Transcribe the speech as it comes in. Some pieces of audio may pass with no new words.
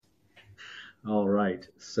All right.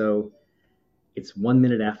 So it's 1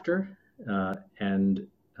 minute after, and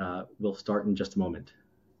we'll start in just a moment.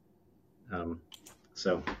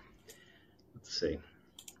 So let's see.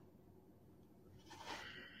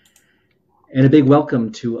 And a big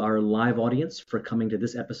welcome to our live audience for coming to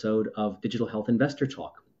this episode of Digital Health Investor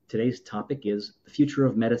Talk. Today's topic is the future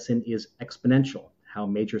of medicine is exponential, how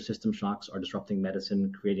major system shocks are disrupting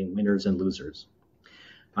medicine, creating winners and losers.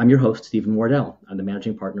 I'm your host, Stephen Wardell. I'm the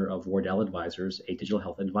managing partner of Wardell Advisors, a digital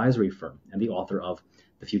health advisory firm, and the author of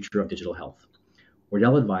The Future of Digital Health.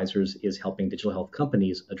 Wardell Advisors is helping digital health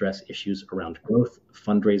companies address issues around growth,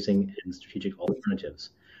 fundraising, and strategic alternatives.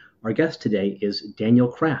 Our guest today is Daniel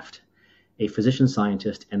Kraft, a physician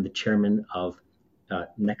scientist and the chairman of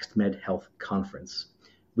NextMed Health Conference,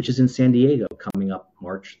 which is in San Diego coming up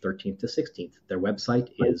March 13th to 16th. Their website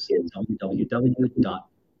is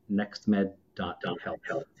www.nextmed.health.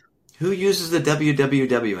 Who uses the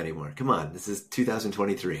www anymore? Come on, this is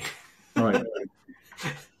 2023. All right.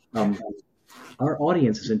 Our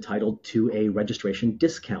audience is entitled to a registration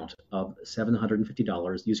discount of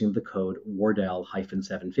 $750 using the code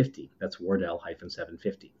Wardell-750. That's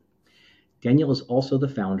Wardell-750. Daniel is also the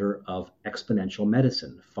founder of Exponential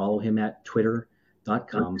Medicine. Follow him at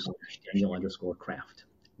twitter.com/Daniel_Kraft.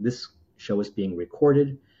 This show is being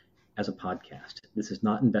recorded as a podcast. This is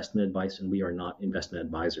not investment advice, and we are not investment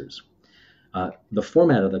advisors. The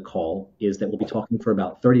format of the call is that we'll be talking for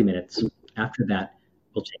about 30 minutes. After that,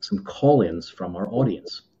 we'll take some call-ins from our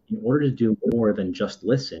audience. In order to do more than just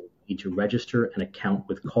listen, you need to register an account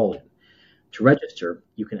with Callin. To register,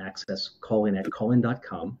 you can access Callin at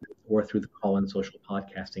callin.com or through the Callin social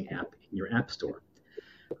podcasting app in your app store.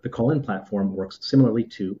 The Callin platform works similarly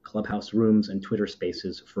to Clubhouse Rooms and Twitter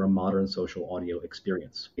Spaces for a modern social audio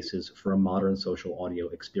experience.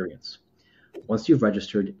 Once you've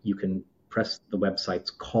registered, you can press the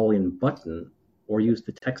website's Call-in button or use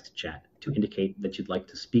the text chat to indicate that you'd like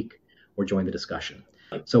to speak or join the discussion.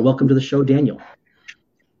 So welcome to the show, Daniel.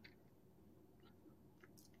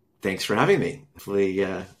 Thanks for having me. Hopefully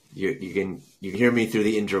you can hear me through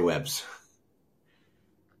the interwebs.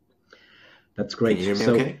 That's great. Can you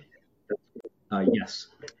hear me okay? Yes.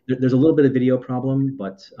 There's a little bit of video problem,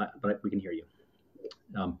 but we can hear you.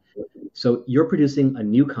 So you're producing a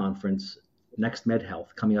new conference, NextMed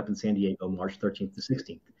Health, coming up in San Diego, March 13th to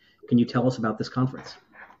 16th. Can you tell us about this conference?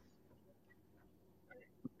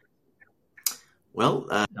 Well,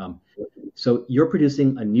 so you're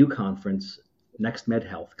producing a new conference, NextMed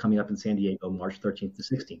Health, coming up in San Diego, March 13th to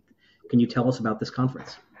 16th. Can you tell us about this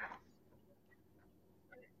conference?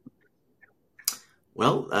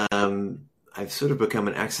 Well, I've sort of become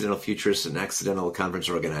an accidental futurist and accidental conference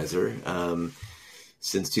organizer.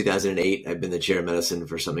 Since 2008, I've been the chair of medicine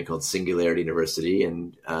for something called Singularity University.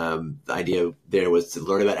 And the idea there was to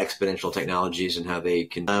learn about exponential technologies and how they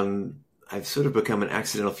can... I've sort of become an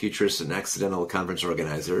accidental futurist and accidental conference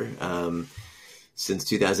organizer. Since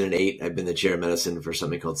 2008, I've been the chair of medicine for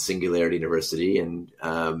something called Singularity University. And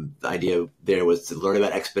the idea there was to learn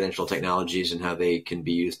about exponential technologies and how they can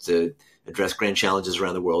be used to address grand challenges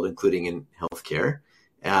around the world, including in healthcare.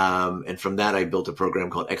 And from that, I built a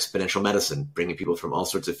program called Exponential Medicine, bringing people from all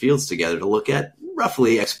sorts of fields together to look at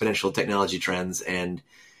roughly exponential technology trends and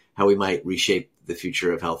how we might reshape the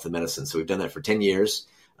future of health and medicine. So we've done that for 10 years,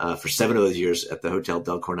 for 7 of those years at the Hotel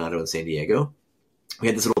Del Coronado in San Diego. We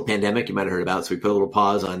had this little pandemic you might have heard about, so we put a little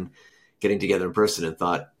pause on getting together in person and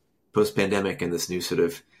thought post-pandemic and this new sort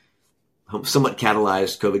of somewhat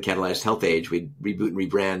COVID-catalyzed health age, we'd reboot and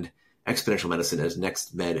rebrand Exponential Medicine as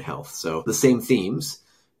NextMed Health. So the same themes,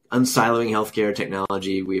 unsiloing healthcare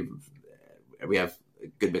technology. We have a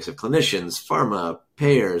good mix of clinicians, pharma,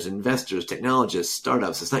 payers, investors, technologists,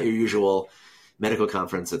 startups. It's not your usual medical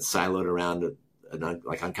conference that's siloed around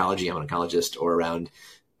like oncology, I'm an oncologist, or around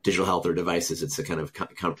digital health or devices. It's a kind of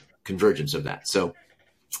convergence of that. So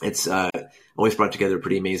it's always brought together a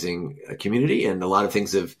pretty amazing community, and a lot of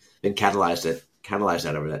things have been catalyzed that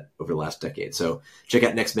over the last decade. So check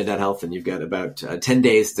out nextmed.health, and you've got about 10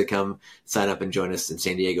 days to come sign up and join us in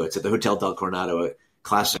San Diego. It's at the Hotel Del Coronado, a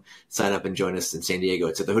classic. Sign up and join us in San Diego.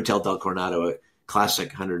 It's at the Hotel Del Coronado, a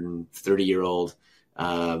classic 130-year-old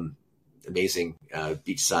amazing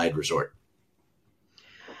beachside resort.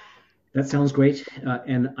 That sounds great.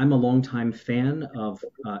 And I'm a longtime fan of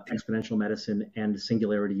Exponential Medicine and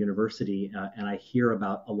Singularity University. And I hear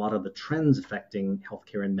about a lot of the trends affecting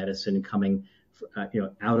healthcare and medicine coming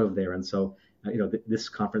out of there. And so, this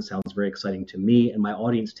conference sounds very exciting to me. And my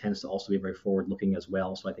audience tends to also be very forward-looking as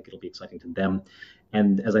well. So I think it'll be exciting to them.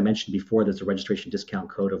 And as I mentioned before, there's a registration discount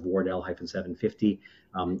code of Wardell-750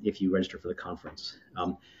 if you register for the conference.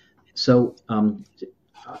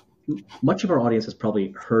 much of our audience has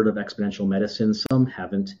probably heard of exponential medicine. Some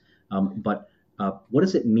haven't. But what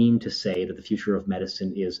does it mean to say that the future of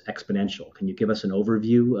medicine is exponential? Can you give us an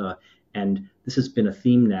overview? And this has been a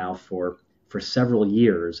theme now for several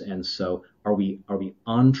years. And so, are we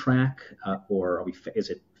on track, or is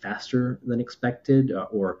it faster than expected,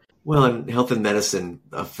 or? Well, in health and medicine,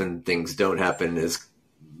 often things don't happen as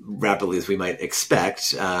rapidly as we might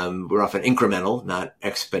expect. We're often incremental, not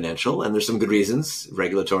exponential, and there's some good reasons: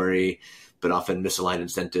 regulatory, but often misaligned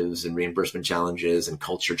incentives and reimbursement challenges and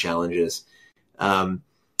culture challenges.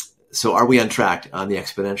 So are we on track on the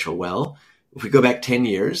exponential? Well, if we go back 10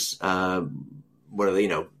 years, one of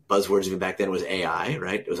the buzzwords even back then was AI,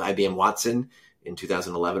 right? It was IBM Watson in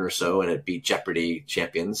 2011 or so, and it beat Jeopardy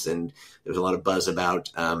champions. And there was a lot of buzz about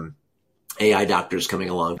AI doctors coming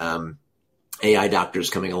along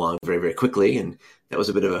very, very quickly. And that was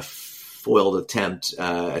a bit of a foiled attempt,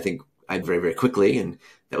 I think, very, very quickly. And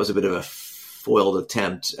that was a bit of a foiled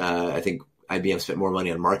attempt. I think IBM spent more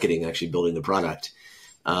money on marketing than actually building the product.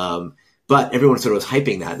 But everyone sort of was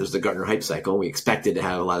hyping that. There's the Gartner hype cycle. We expected to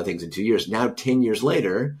have a lot of things in 2 years. Now, 10 years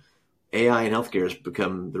later, AI in healthcare has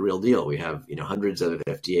become the real deal. We have hundreds of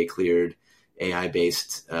FDA cleared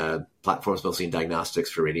AI-based platforms, mostly in diagnostics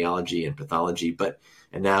for radiology and pathology.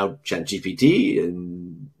 And now ChatGPT,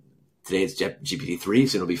 and today it's GPT-3,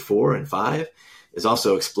 soon it'll be 4 and 5, is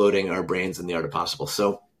also exploding our brains in the art of possible.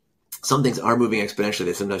 So some things are moving exponentially.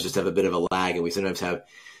 They sometimes just have a bit of a lag, and we sometimes have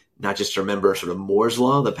not just to remember sort of Moore's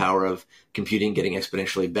law, the power of computing getting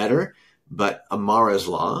exponentially better, but Amara's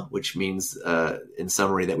law, which means, in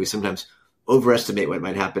summary, that we sometimes overestimate what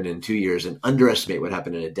might happen in 2 years and underestimate what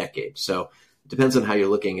happened in a decade. So it depends on how you're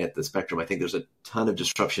looking at the spectrum. I think there's a ton of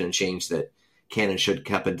disruption and change that can and should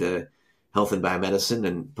happen to health and biomedicine.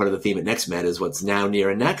 And part of the theme at NextMed is what's now,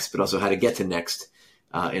 near, and next, but also how to get to next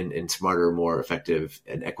in smarter, more effective,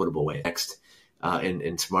 and equitable ways.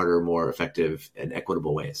 In smarter, more effective, and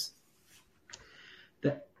equitable ways.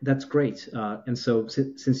 That's great. And so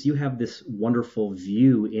since you have this wonderful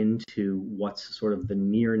view into what's sort of the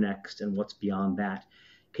near next and what's beyond that,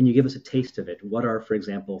 can you give us a taste of it? What are, for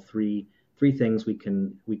example, three things we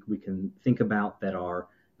can think about that are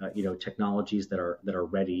technologies that are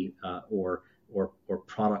ready, or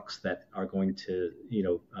products that are going to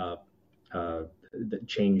that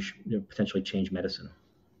change, potentially change medicine?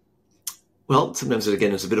 Well, sometimes, again,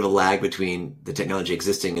 there's a bit of a lag between the technology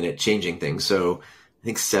existing and it changing things. So I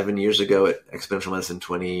think 7 years ago at Exponential Medicine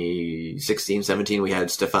 2016, 17, we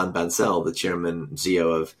had Stefan Bancel, the chairman and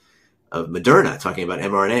CEO of Moderna, talking about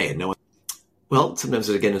mRNA. And well, sometimes,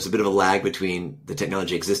 again, there's a bit of a lag between the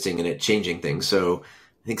technology existing and it changing things. So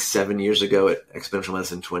I think 7 years ago at Exponential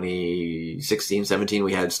Medicine 2016, 17,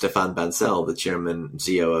 we had Stefan Bancel, the chairman and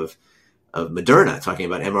CEO of Moderna, talking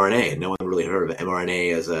about mRNA. And no one really heard of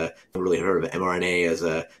mRNA as a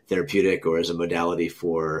therapeutic or as a modality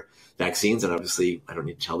for vaccines. And obviously, I don't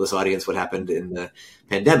need to tell this audience what happened in the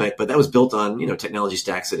pandemic, but that was built on technology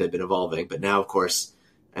stacks that had been evolving. But now, of course,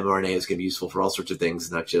 mRNA is going to be useful for all sorts of things,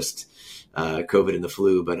 not just COVID and the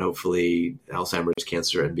flu, but hopefully Alzheimer's,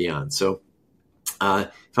 cancer, and beyond. So if I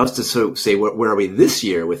was to say where are we this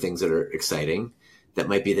year with things that are exciting, that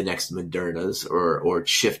might be the next Modernas or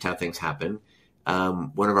shift how things happen.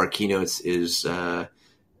 One of our keynotes is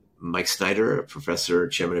Mike Snyder, a professor,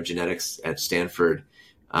 chairman of genetics at Stanford,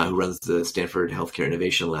 who runs the Stanford Healthcare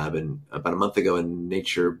Innovation Lab. And about a month ago in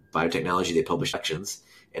Nature Biotechnology, they published sections,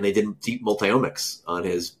 and they did deep multiomics on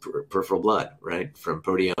his peripheral blood, right? From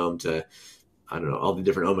proteome to, all the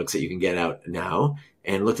different omics that you can get out now,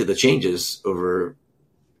 and looked at the changes over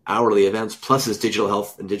hourly events, plus his digital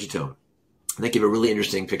health and digitome. And they give a really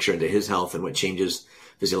interesting picture into his health and what changes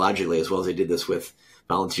physiologically, as well as they did this with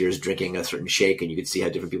volunteers drinking a certain shake, and you could see how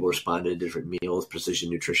different people responded to different meals, precision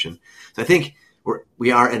nutrition. So I think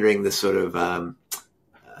we are entering this sort of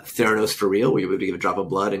Theranos for real, where you would give a drop of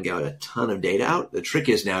blood and get a ton of data out. The trick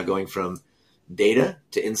is now going from data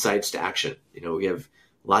to insights to action. We have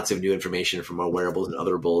lots of new information from our wearables and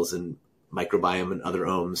otherables and microbiome and other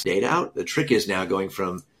omes data out. The trick is now going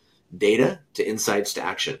from data to insights to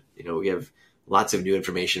action. We have lots of new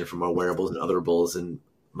information from our wearables and otherables and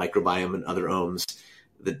microbiome and other omes.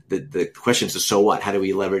 The question is, so what? How do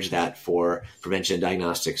we leverage that for prevention,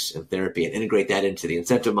 diagnostics, and therapy, and integrate that into the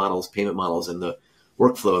incentive models, payment models, and the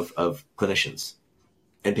workflow of clinicians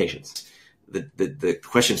and patients? The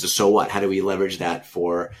question is, so what? How do we leverage that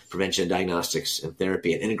for prevention, diagnostics, and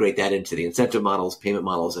therapy, and integrate that into the incentive models, payment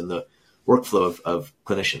models, and the workflow of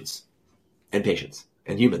clinicians and patients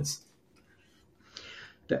and humans?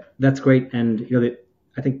 That's great. And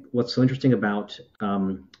I think what's so interesting about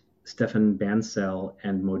Stefan Bancel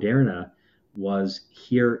and Moderna, was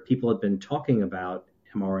here people had been talking about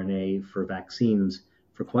mRNA for vaccines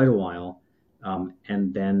for quite a while,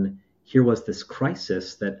 and then here was this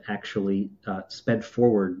crisis that actually sped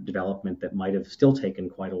forward development that might have still taken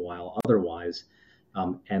quite a while otherwise,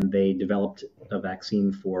 and they developed a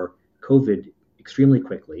vaccine for COVID extremely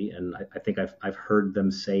quickly. And I think I've heard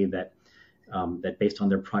them say that that based on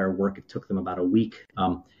their prior work, it took them about a week.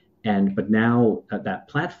 But now that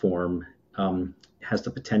platform has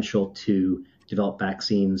the potential to develop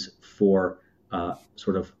vaccines for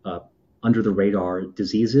sort of under the radar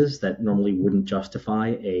diseases that normally wouldn't justify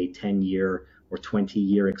a 10-year or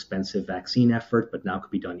 20-year expensive vaccine effort, but now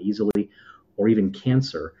could be done easily, or even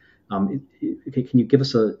cancer. Can you give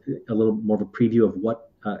us a little more of a preview of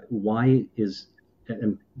why is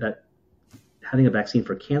that having a vaccine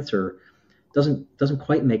for cancer doesn't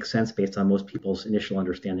quite make sense based on most people's initial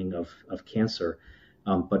understanding of cancer,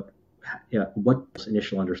 but what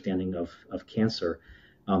initial understanding of cancer,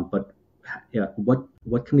 but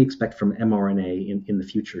what can we expect from mRNA in the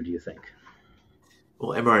future, do you think?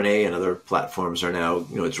 Well, mRNA and other platforms are now,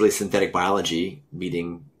 it's really synthetic biology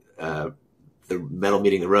meeting the metal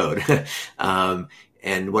meeting the road.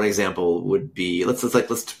 And one example would be, let's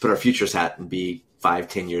put our futures hat and be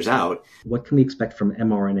 5-10 years out. What can we expect from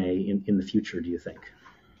mRNA in the future, do you think?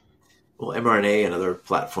 Well, mRNA and other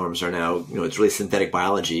platforms are now, it's really synthetic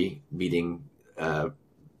biology meeting the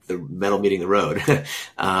metal meeting the road.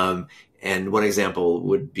 And one example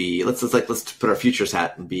would be, let's put our futures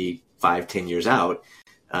hat and be 5-10 years out.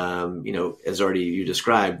 As already you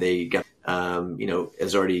described, they got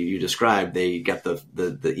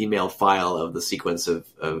the email file of the sequence of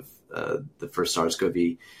the first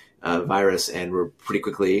SARS-CoV virus, and were pretty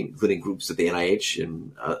quickly, including groups at the NIH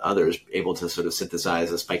and others, able to sort of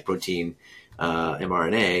synthesize a spike protein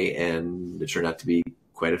mRNA, and it turned out to be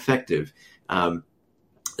quite effective.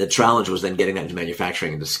 The challenge was then getting that into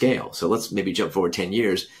manufacturing and to scale. So let's maybe jump forward 10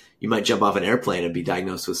 years. You might jump off an airplane and be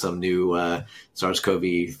diagnosed with some new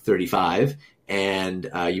SARS-CoV-35, and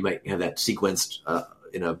you might have that sequenced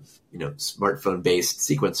in a smartphone-based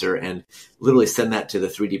sequencer, and literally send that to the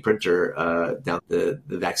 3D printer down the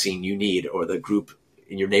vaccine you need, or the group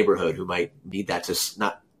in your neighborhood who might need that to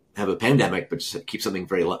not have a pandemic, but just keep something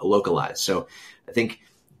very localized. So I think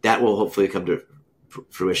that will hopefully come to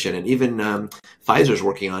fruition. And even Pfizer's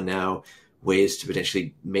working on now ways to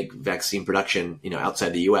potentially make vaccine production,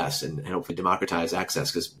 outside the U.S. and hopefully democratize access,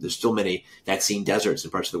 because there's still many vaccine deserts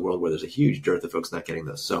in parts of the world where there's a huge dearth of folks not getting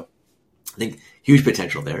those. So I think huge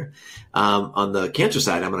potential there. On the cancer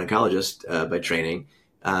side, I'm an oncologist by training.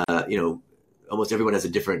 Almost everyone has a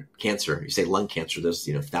different cancer. You say lung cancer, there's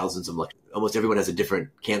thousands of almost everyone has a different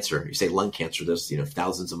cancer. You say lung cancer, there's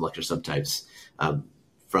thousands of molecular subtypes.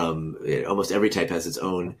 From almost every type has its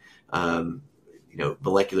own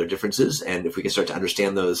molecular differences, and if we can start to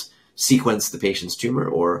understand those, sequence the patient's tumor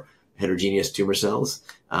or heterogeneous tumor cells,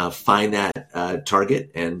 find that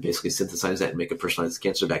target, and basically synthesize that and make a personalized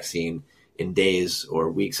cancer vaccine in days or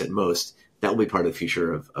weeks at most, that will be part of the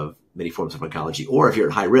future of many forms of oncology. Or if you're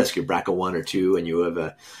at high risk, you're BRCA1 or 2, and you have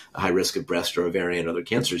a high risk of breast or ovarian and other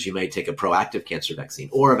cancers, you may take a proactive cancer vaccine,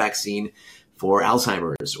 or a vaccine for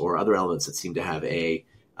Alzheimer's or other elements that seem to have a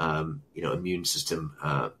immune system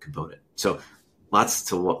component. So lots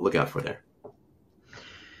to look out for there.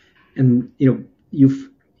 And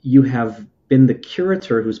you have been the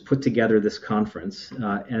curator who's put together this conference,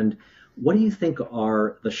 and what do you think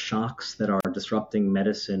are the shocks that are disrupting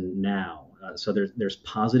medicine now? So there's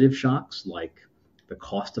positive shocks, like the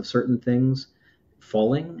cost of certain things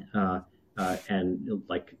falling, and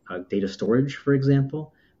like data storage, for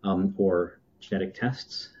example, or genetic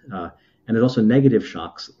tests. And there's also negative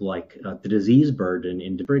shocks, like the disease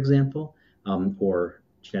burden for example, or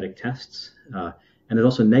genetic tests. And there's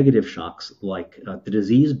also negative shocks, like the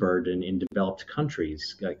disease burden in developed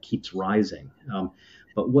countries keeps rising.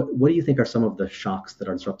 But what do you think are some of the shocks that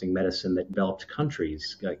are disrupting medicine that developed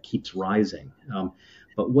countries keeps rising?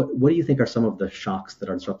 But what do you think are some of the shocks that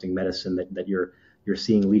are disrupting medicine that you're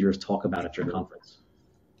seeing leaders talk about at your conference?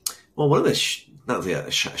 Well, one of the not really a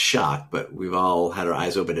shock, but we've all had our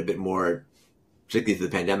eyes open a bit more, particularly through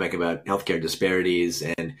the pandemic, about healthcare disparities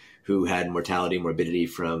and who had mortality and morbidity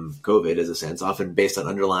from COVID, as a sense, often based on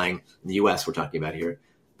underlying, in the U.S. we're talking about here,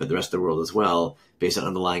 but the rest of the world as well, based on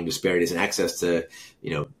underlying disparities in access to,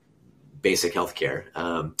 basic healthcare.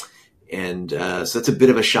 So it's a bit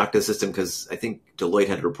of a shock to the system, because I think Deloitte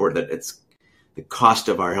had a report that the cost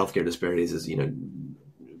of our healthcare disparities is,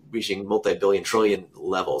 reaching multi-billion trillion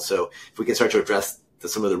level. So if we can start to address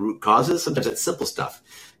some of the root causes, sometimes it's simple stuff.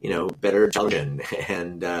 better television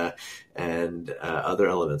and other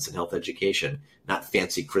elements in health education, not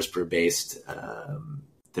fancy CRISPR-based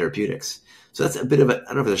therapeutics. So that's a bit of I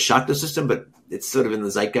don't know if it's a shock to the system, but it's sort of in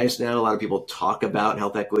the zeitgeist now. A lot of people talk about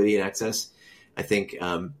health equity and access. I think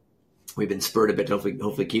we've been spurred a bit to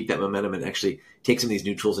hopefully keep that momentum and actually take some of these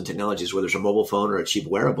new tools and technologies, whether it's a mobile phone or a cheap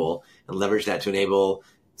wearable, and leverage that to enable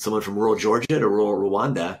someone from rural Georgia to rural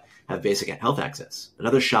Rwanda have basic health access.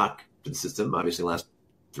 Another shock to the system, obviously, in the last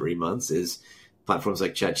 3 months is platforms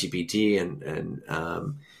like ChatGPT and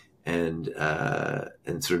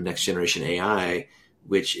sort of next generation AI,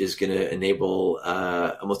 which is going to enable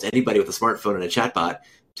almost anybody with a smartphone and a chatbot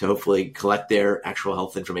to hopefully collect their actual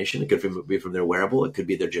health information. It could be from their wearable, it could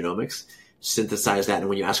be their genomics, synthesize that, and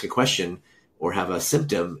when you ask a question or have a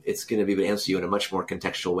symptom, it's going to be able to answer you in a much more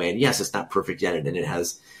contextual way. And yes, it's not perfect yet, and it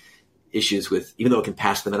has issues with, even though it can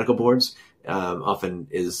pass the medical boards, often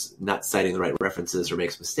is not citing the right references or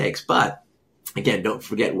makes mistakes. But again, don't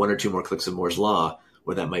forget 1 or 2 more clicks of Moore's law,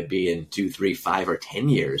 where that might be in 2, 3, 5, or 10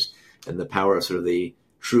 years. And the power of sort of the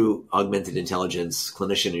true augmented intelligence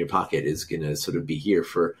clinician in your pocket is going to sort of be here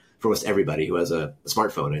for almost everybody who has a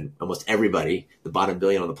smartphone. And almost everybody, the bottom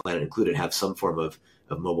billion on the planet included, have some form of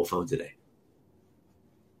mobile phone today.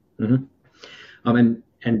 Mm-hmm.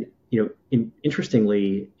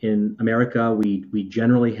 Interestingly, in America, we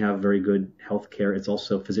generally have very good healthcare. It's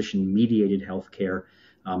also physician-mediated healthcare,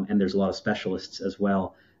 and there's a lot of specialists as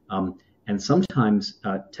well. And sometimes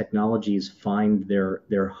technologies find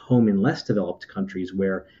their home in less developed countries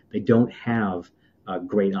where they don't have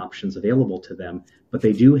great options available to them, but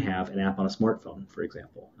they do have an app on a smartphone, for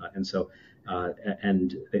example. And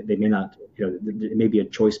they may not, it may be a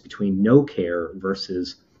choice between no care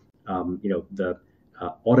versus, the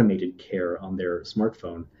automated care on their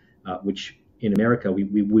smartphone, which in America,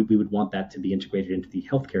 we would want that to be integrated into the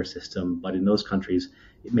healthcare system. But in those countries,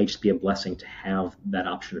 it may just be a blessing to have that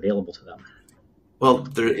option available to them. Well,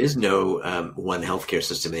 there is no one healthcare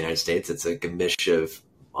system in the United States. It's a gemisch of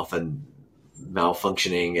often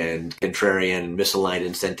malfunctioning and contrarian, misaligned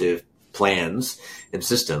incentive plans and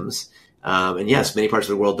systems. And yes, many parts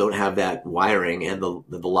of the world don't have that wiring and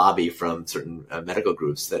the lobby from certain medical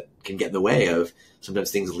groups that can get in the way of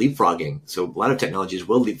sometimes things leapfrogging. So a lot of technologies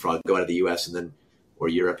will leapfrog, go out of the U.S. or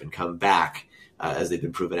Europe and come back as they've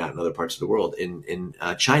been proven out in other parts of the world. In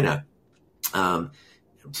China,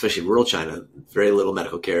 especially rural China, very little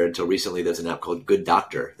medical care until recently. There's an app called Good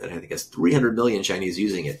Doctor that I think has 300 million Chinese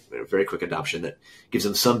using it. Very quick adoption that gives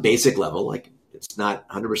them some basic level, like it's not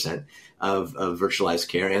 100% of virtualized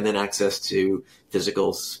care, and then access to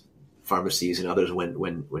physical pharmacies and others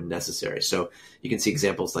when necessary. So you can see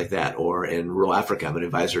examples like that. Or in rural Africa, I'm an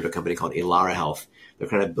advisor to a company called Ilara Health. They're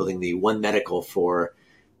kind of building the one medical for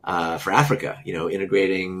Africa,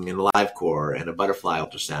 integrating an AliveCore and a butterfly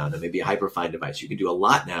ultrasound and maybe a hyperfine device. You can do a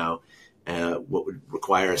lot now. What would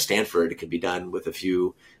require a Stanford, it can be done with a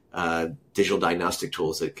few digital diagnostic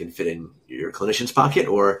tools that can fit in your clinician's pocket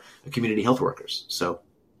or a community health workers. So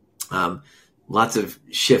lots of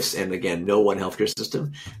shifts. And again, no one healthcare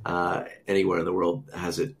system anywhere in the world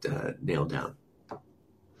has it nailed down.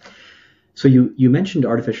 So you mentioned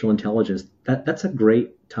artificial intelligence. That's a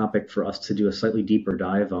great topic for us to do a slightly deeper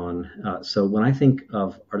dive on. So when I think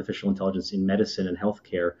of artificial intelligence in medicine and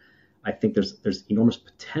healthcare, I think there's enormous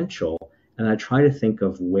potential, and I try to think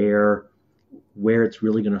of where it's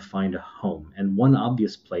really going to find a home. And one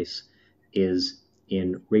obvious place is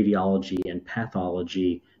in radiology and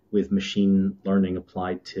pathology with machine learning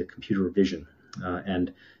applied to computer vision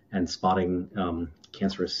and spotting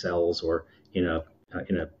cancerous cells or in a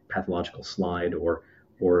pathological slide or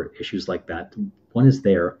issues like that. One is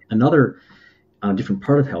there. Another different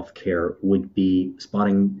part of healthcare would be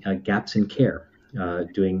spotting gaps in care,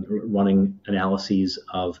 running analyses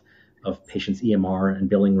of patients' EMR and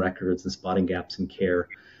billing records and spotting gaps in care.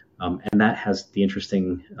 And that has the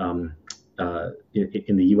interesting,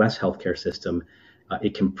 in the U.S. healthcare system,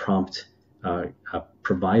 it can prompt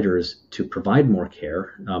providers to provide more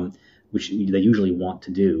care, which they usually want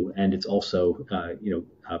to do. And it's also,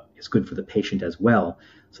 it's good for the patient as well.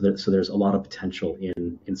 So there's a lot of potential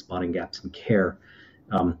in spotting gaps in care.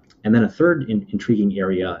 And then a third intriguing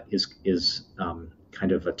area is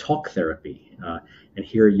kind of a talk therapy. And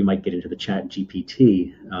here you might get into the chat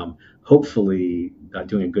GPT, hopefully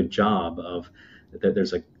doing a good job of that.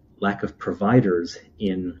 There's a lack of providers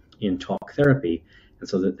in talk therapy. And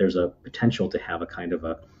so that there's a potential to have a kind of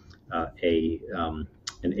an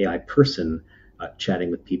AI person chatting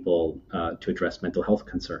with people to address mental health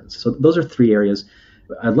concerns. So those are 3 areas.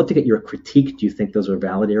 I'd love to get your critique. Do you think those are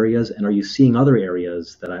valid areas? And are you seeing other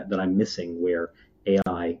areas that I'm missing where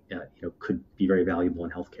AI could be very valuable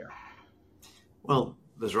in healthcare. Well,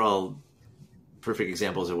 those are all perfect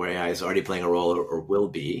examples of where AI is already playing a role or will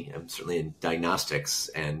be, certainly in diagnostics.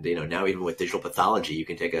 And now even with digital pathology, you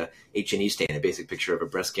can take a H&E stain, a basic picture of a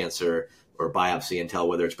breast cancer or biopsy, and tell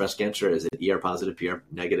whether it's breast cancer, is it ER positive, PR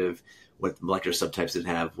negative, what molecular subtypes it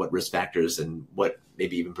have, what risk factors, and what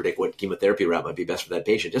maybe even predict what chemotherapy route might be best for that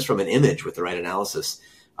patient, just from an image with the right analysis,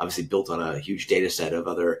 obviously built on a huge data set of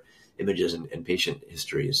other images and patient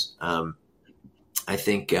histories. I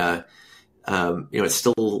think it's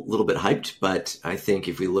still a little bit hyped, but I think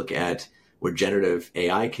if we look at where generative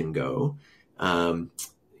AI can go, let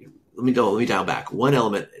me dial back. One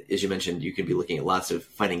element, as you mentioned, you can be looking at lots of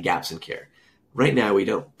finding gaps in care. Right now, we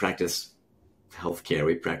don't practice healthcare;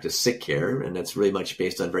 we practice sick care, and that's really much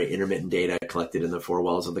based on very intermittent data collected in the four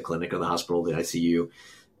walls of the clinic or the hospital, the ICU,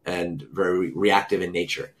 and very reactive in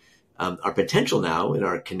nature. Our potential now in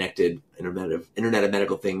our connected Internet of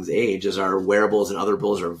Medical Things age is our wearables and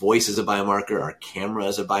otherables, our voice is a biomarker, our camera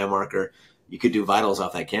is a biomarker. You could do vitals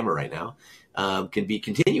off that camera right now, can be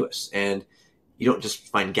continuous. And you don't just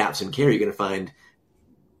find gaps in care, you're going to find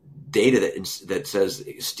data that says,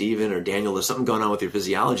 Stephen or Daniel, there's something going on with your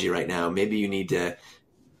physiology right now. Maybe you need to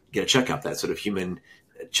get a checkup, that sort of human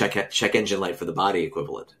check engine light for the body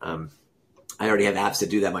equivalent. I already have apps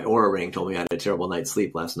that do that. My Oura Ring told me I had a terrible night's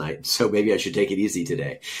sleep last night, so maybe I should take it easy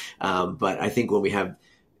today. But I think when we have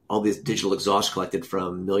all this digital exhaust collected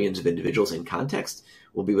from millions of individuals in context,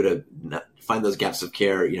 we'll be able to find those gaps of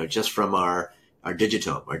care, just from our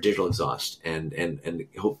digitome, our digital exhaust, and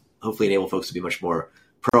hopefully enable folks to be much more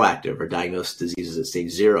proactive or diagnose diseases at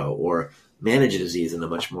stage 0 or manage a disease in a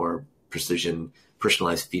much more precision,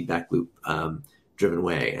 personalized feedback loop driven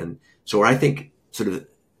way. And so where I think sort of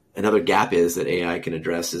another gap is that AI can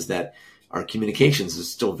address is that our communications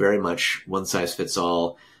is still very much one size fits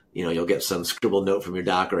all. You'll get some scribbled note from your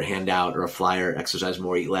doc or a handout or a flyer, exercise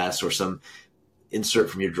more, eat less, or some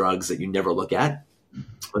insert from your drugs that you never look at.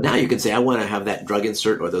 Well, now you can say, I want to have that drug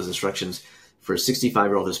insert or those instructions for a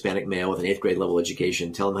 65-year-old Hispanic male with an 8th grade level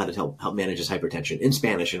education. Tell him how to help manage his hypertension in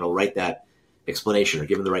Spanish, and it'll write that explanation or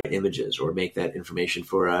give him the right images or make that information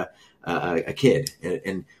for a kid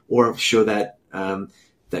or show that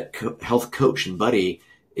health coach and buddy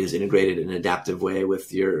is integrated in an adaptive way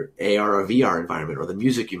with your AR or VR environment or the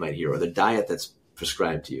music you might hear or the diet that's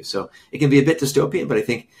prescribed to you. So it can be a bit dystopian, but I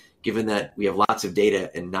think given that we have lots of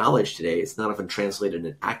data and knowledge today, it's not often translated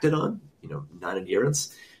and acted on,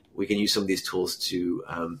 non-adherence. We can use some of these tools to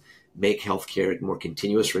make healthcare more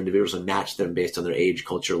continuous for individuals and match them based on their age,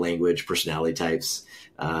 culture, language, personality types,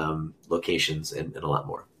 locations, and a lot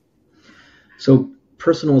more. So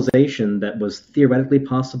personalization that was theoretically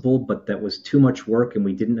possible, but that was too much work and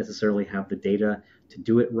we didn't necessarily have the data to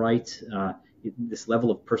do it right. This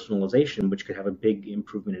level of personalization, which could have a big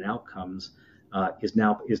improvement in outcomes, is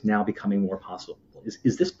now becoming more possible.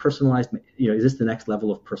 Is this personalized? Is this the next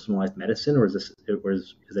level of personalized medicine, or is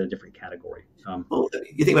it a different category? Well,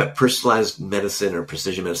 you think about personalized medicine or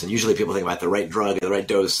precision medicine. Usually, people think about the right drug, the right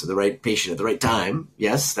dose, the right patient at the right time.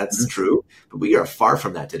 Yes, that's true, but we are far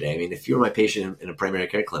from that today. I mean, if you were my patient in a primary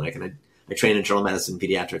care clinic, and I train in internal medicine,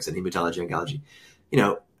 pediatrics, and hematology, oncology,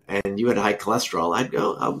 and you had high cholesterol, I'd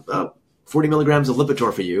go 40 milligrams of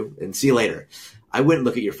Lipitor for you, and see you later. I wouldn't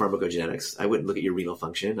look at your pharmacogenetics. I wouldn't look at your renal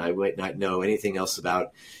function. I might not know anything else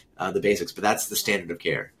about the basics, but that's the standard of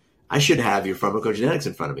care. I should have your pharmacogenetics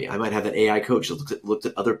in front of me. I might have an AI coach that looked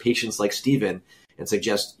at other patients like Stephen and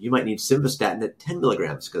suggest you might need simvastatin at 10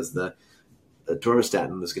 milligrams because the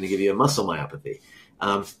atorvastatin is going to give you a muscle myopathy.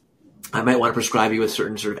 I might want to prescribe you a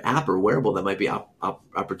certain sort of app or wearable that might be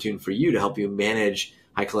opportune for you to help you manage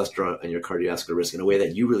high cholesterol and your cardiovascular risk in a way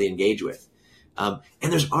that you really engage with. And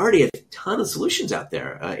there's already a ton of solutions out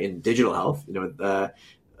there in digital health.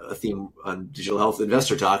 A theme on Digital Health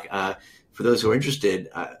Investor Talk. For those who are interested,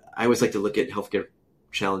 I always like to look at healthcare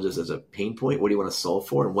challenges as a pain point. What do you want to solve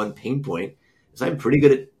for? And one pain point is I'm pretty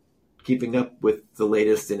good at keeping up with the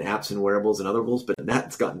latest in apps and wearables and otherables, but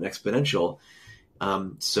that's gotten exponential.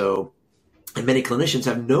 And many clinicians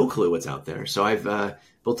have no clue what's out there. So I've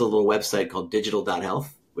built a little website called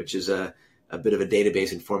digital.health, which is a bit of a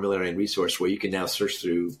database and formulary and resource where you can now search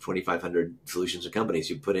through 2,500 solutions and companies.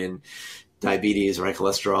 You put in diabetes or high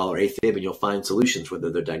cholesterol or AFib, and you'll find solutions, whether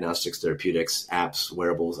they're diagnostics, therapeutics, apps,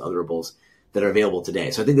 wearables, otherables that are available today.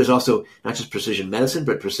 So I think there's also not just precision medicine,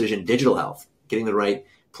 but precision digital health, getting the right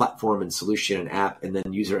platform and solution and app and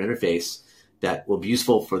then user interface that will be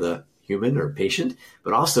useful for the human or patient,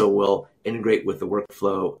 but also will integrate with the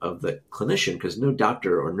workflow of the clinician, because no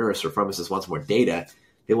doctor or nurse or pharmacist wants more data.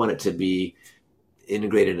 They want it to be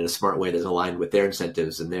integrated in a smart way that's aligned with their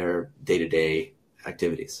incentives and their day-to-day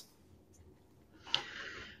activities.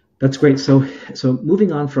 That's great. So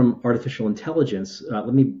moving on from artificial intelligence,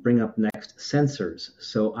 let me bring up next sensors.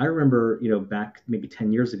 So I remember, back maybe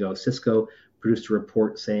 10 years ago, Cisco produced a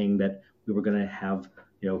report saying that we were going to have,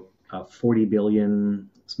 40 billion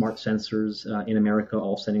smart sensors in America,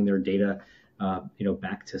 all sending their data,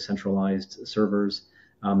 back to centralized servers.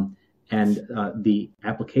 And the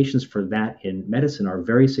applications for that in medicine are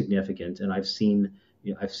very significant. And I've seen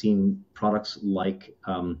products like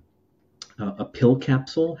a pill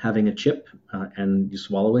capsule having a chip, and you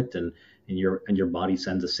swallow it, and your body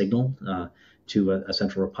sends a signal to a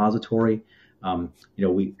central repository.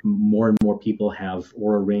 We more and more people have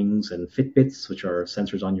Oura Rings and Fitbits, which are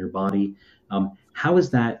sensors on your body. How is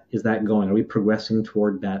that going? Are we progressing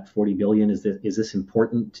toward that 40 billion? Is this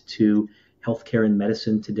important to healthcare and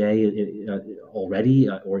medicine today already,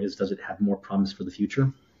 or does it have more promise for the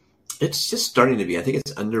future? It's just starting to be. I think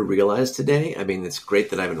it's under-realized today. I mean, it's great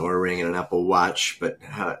that I have an Oura Ring and an Apple Watch, but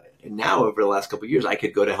now over the last couple of years, I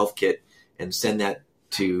could go to HealthKit and send that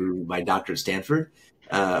to my doctor at Stanford,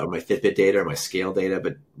 or my Fitbit data or my scale data.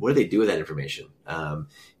 But what do they do with that information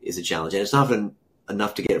is a challenge. And it's not often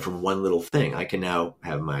enough to get it from one little thing. I can now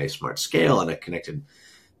have my smart scale and a connected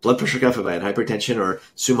blood pressure cuff if I had hypertension, or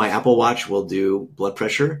soon my Apple Watch will do blood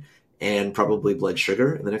pressure and probably blood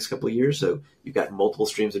sugar in the next couple of years. So you've got multiple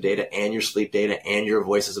streams of data, and your sleep data, and your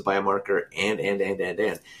voice as a biomarker, and.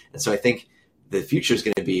 And so I think the future is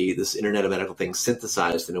going to be this Internet of Medical Things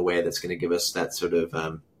synthesized in a way that's going to give us that sort of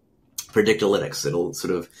predictalytics. It'll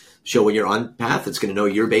sort of show when you're on path. It's going to know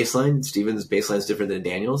your baseline. Stephen's baseline is different than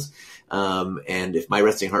Daniel's. And if my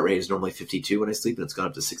resting heart rate is normally 52 when I sleep and it's gone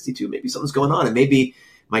up to 62, maybe something's going on. And maybe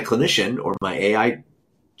my clinician or my AI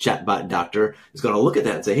chatbot doctor is going to look at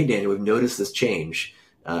that and say, hey, Daniel, we've noticed this change.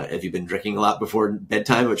 Have you been drinking a lot before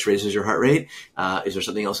bedtime, which raises your heart rate? Is there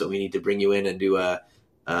something else that we need to bring you in and do an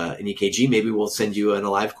EKG? Maybe we'll send you an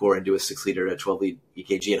AliveCore and do a 6-liter, a 12-lead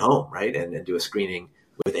EKG at home, right? And do a screening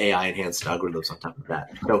with AI-enhanced algorithms on top of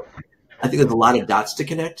that. So I think there's a lot of dots to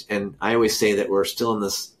connect. And I always say that we're still in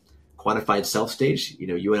this quantified self stage.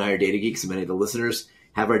 You and I are data geeks, and many of the listeners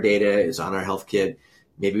have our data, is on our health kit.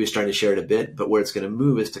 Maybe we're starting to share it a bit, but where it's going to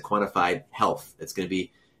move is to quantified health. It's going to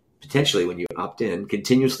be potentially, when you opt in,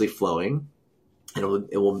 continuously flowing, and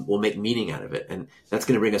we'll make meaning out of it. And that's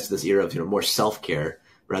going to bring us to this era of more self-care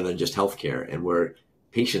rather than just healthcare, and where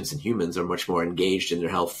patients and humans are much more engaged in their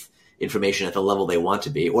health information at the level they want to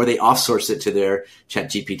be, or they off-source it to their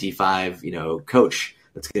ChatGPT-5 coach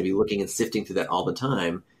that's going to be looking and sifting through that all the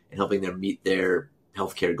time and helping them meet their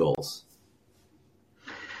healthcare goals.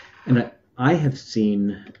 And I have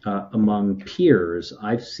seen among peers,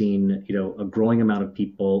 I've seen a growing amount of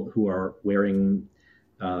people who are wearing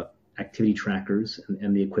activity trackers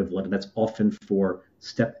and the equivalent, and that's often for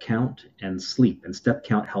step count and sleep. And step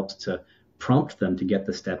count helps to prompt them to get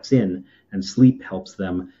the steps in, and sleep helps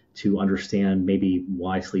them to understand maybe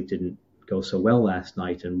why sleep didn't go so well last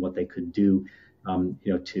night and what they could do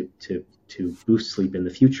to boost sleep in the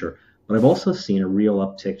future. But I've also seen a real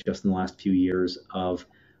uptick just in the last few years of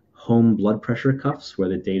home blood pressure cuffs, where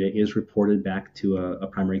the data is reported back to a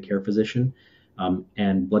primary care physician,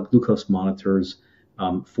 and blood glucose monitors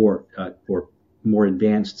for more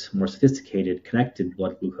advanced, more sophisticated connected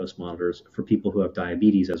blood glucose monitors for people who have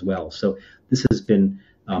diabetes as well. So this has been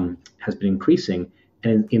increasing,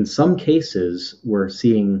 and in some cases we're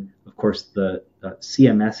seeing, of course, the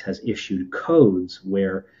CMS has issued codes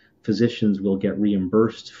where physicians will get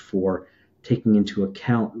reimbursed for taking into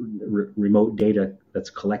account remote data that's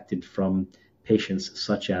collected from patients,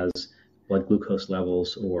 such as blood glucose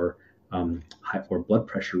levels or blood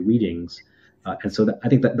pressure readings. And so I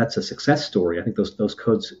think that's a success story. I think those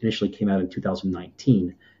codes initially came out in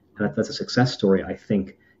 2019. And that's a success story, I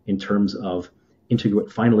think, in terms of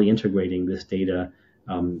finally integrating this data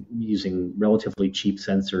using relatively cheap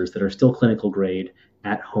sensors that are still clinical grade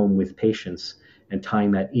at home with patients, and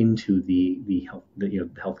tying that into the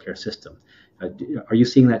healthcare system. Are you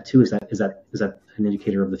seeing that too? Is that an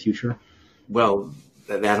indicator of the future? Well,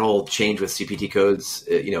 that whole change with CPT codes,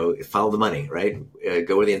 follow the money, right?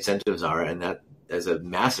 Go where the incentives are, and that is a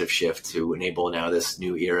massive shift to enable now this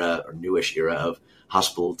new era or newish era of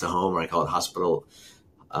hospital to home, or I call it hospital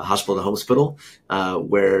to hospital,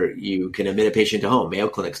 where you can admit a patient to home. Mayo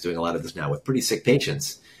Clinic's doing a lot of this now with pretty sick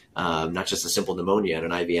patients, not just a simple pneumonia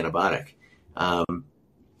and an IV antibiotic.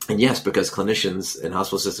 And yes, because clinicians and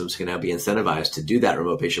hospital systems can now be incentivized to do that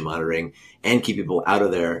remote patient monitoring and keep people out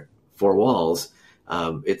of their four walls.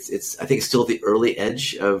 I think it's still at the early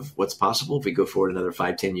edge of what's possible. If we go forward another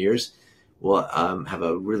 5-10 years, we'll have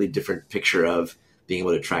a really different picture of being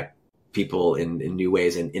able to track people in new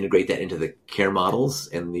ways and integrate that into the care models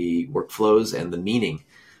and the workflows and the meaning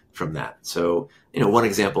from that. So, one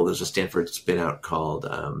example, there's a Stanford spin out called,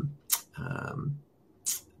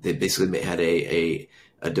 they basically had a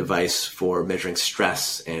device for measuring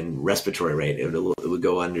stress and respiratory rate. It would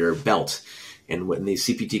go on your belt. And when these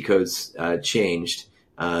CPT codes changed,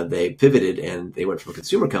 they pivoted and they went from a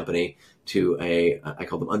consumer company to I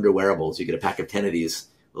call them underwearables. You get a pack of 10 of these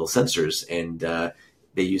little sensors, and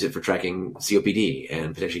they use it for tracking COPD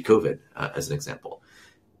and potentially COVID, as an example.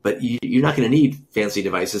 But you're not going to need fancy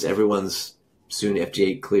devices. Everyone's soon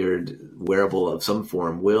FDA cleared wearable of some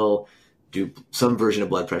form will do some version of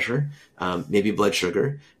blood pressure, maybe blood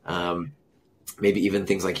sugar, maybe even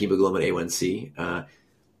things like hemoglobin A1C.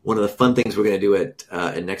 One of the fun things we're going to do at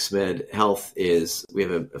NextMed Health is we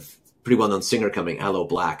have a pretty well-known singer coming, Aloe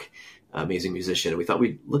Black, amazing musician. And we thought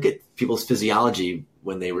we'd look at people's physiology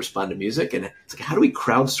when they respond to music. And it's like, how do we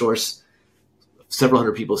crowdsource several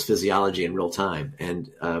hundred people's physiology in real time? And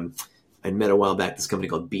I met a while back this company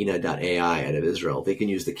called Bina.ai out of Israel. They can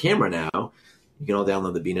use the camera now. You can all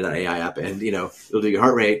download the Bina.ai app, and it'll do your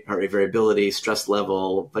heart rate variability, stress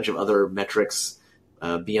level, a bunch of other metrics.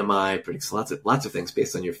 BMI predicts lots of things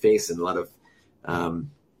based on your face and a lot of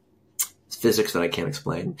physics that I can't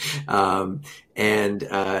explain.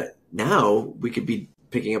 Now we could be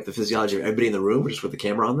picking up the physiology of everybody in the room just with the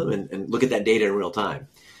camera on them and look at that data in real time.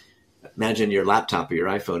 Imagine your laptop or your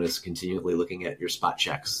iPhone is continually looking at your spot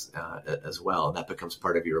checks as well. And that becomes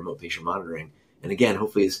part of your remote patient monitoring. And again,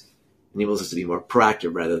 hopefully it enables us to be more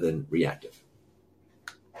proactive rather than reactive.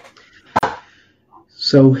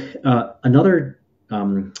 So another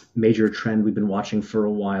major trend we've been watching for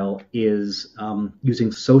a while is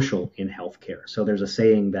using social in healthcare. So there's a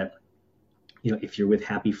saying that, if you're with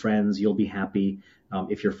happy friends, you'll be happy.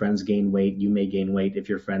 If your friends gain weight, you may gain weight. If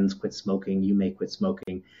your friends quit smoking, you may quit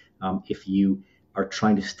smoking. If you are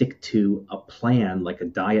trying to stick to a plan, like a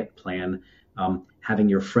diet plan, having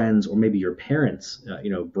your friends or maybe your parents,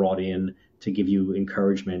 brought in to give you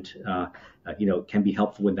encouragement, can be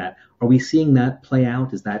helpful with that. Are we seeing that play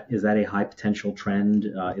out? Is that a high potential trend?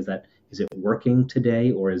 Is it working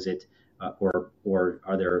today, or is it, or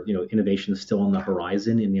are there innovations still on the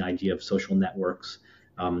horizon in the idea of social networks,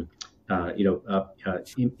 impacting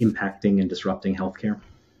and disrupting healthcare?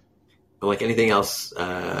 Like anything else,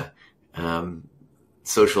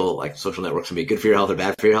 social networks can be good for your health or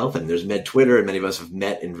bad for your health. And there's Med Twitter, and many of us have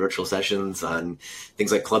met in virtual sessions on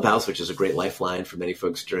things like Clubhouse, which is a great lifeline for many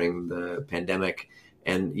folks during the pandemic.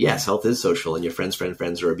 And yes, health is social, and your friends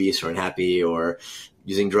are obese or unhappy or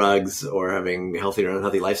using drugs or having healthy or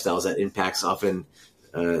unhealthy lifestyles. That impacts often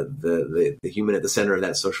the human at the center of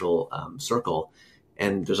that social circle.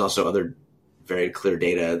 And there's also other very clear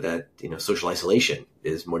data that social isolation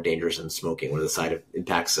is more dangerous than smoking. One of the side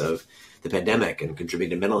impacts of the pandemic and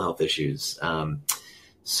contributing to mental health issues.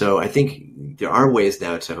 So I think there are ways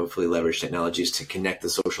now to hopefully leverage technologies to connect the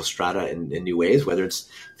social strata in new ways, whether it's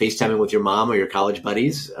FaceTiming with your mom or your college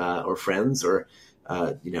buddies or friends, or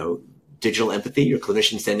digital empathy, your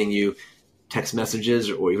clinician sending you text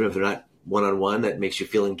messages, or even if they're not one-on-one, that makes you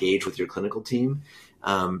feel engaged with your clinical team.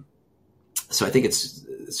 So I think it's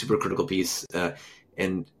a super critical piece.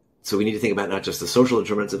 And so we need to think about not just the social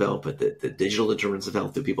determinants of health, but the digital determinants of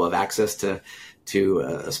health. Do people have access to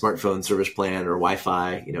a smartphone service plan or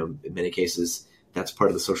Wi-Fi? In many cases, that's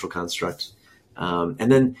part of the social construct.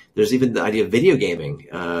 And then there's even the idea of video gaming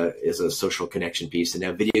is a social connection piece. And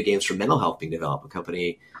now video games for mental health being developed. A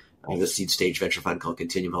company, the seed stage venture fund called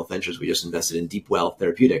Continuum Health Ventures, we just invested in Deep Well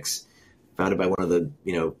Therapeutics, founded by one of the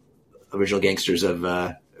original gangsters of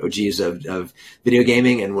OGs of video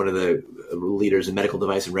gaming and one of the leaders in medical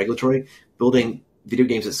device and regulatory, building video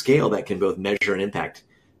games at scale that can both measure and impact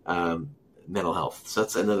mental health. So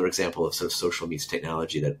that's another example of sort of social meets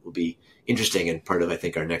technology that will be interesting and part of, I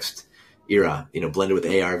think, our next era, blended with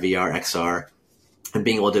AR, VR, XR, and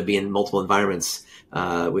being able to be in multiple environments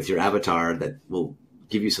with your avatar that will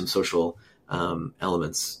give you some social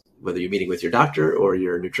elements, whether you're meeting with your doctor or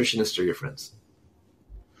your nutritionist or your friends.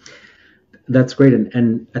 That's great.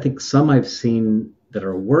 And I think some I've seen that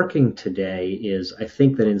are working today is, I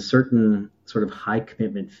think that in certain sort of high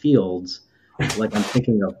commitment fields, like I'm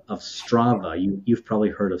thinking of Strava. You've probably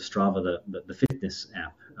heard of Strava, the fitness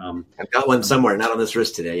app. I've got one somewhere, not on this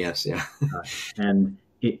wrist today. Yes. Yeah. And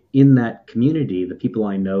in that community, the people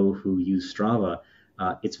I know who use Strava,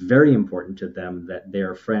 it's very important to them that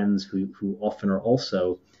their friends who often are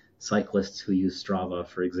also cyclists who use Strava,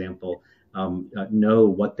 for example, know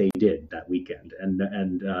what they did that weekend, and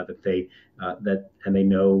that they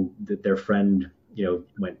know that their friend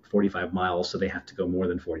went 45 miles, so they have to go more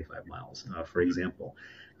than 45 miles, for example.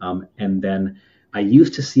 And then I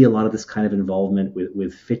used to see a lot of this kind of involvement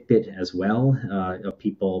with Fitbit as well, of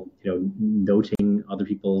people, noting other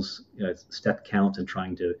people's step count and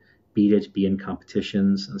trying to beat it, be in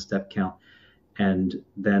competitions and step count. And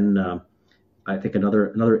then I think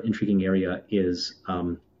another intriguing area is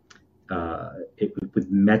with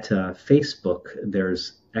Meta Facebook.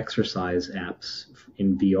 There's exercise apps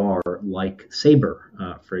in VR like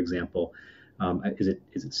Saber, for example. Is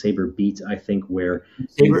it Saber Beat? I think where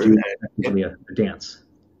Saber, you do effectively a dance.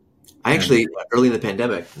 I actually, early in the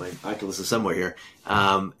pandemic, my Oculus is somewhere here.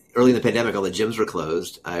 Early in the pandemic, all the gyms were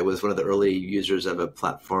closed. I was one of the early users of a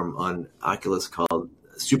platform on Oculus called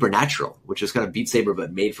Supernatural, which is kind of Beat Saber,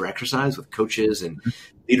 but made for exercise with coaches and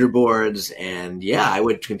leaderboards. And yeah, I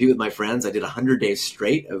would compete with my friends. I did 100 days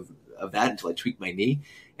straight of that until I tweaked my knee.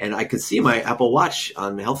 And I could see my Apple Watch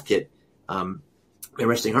on the Health Kit. My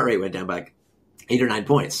resting heart rate went down by like 8 or 9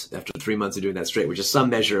 points after 3 months of doing that straight, which is some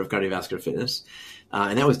measure of cardiovascular fitness.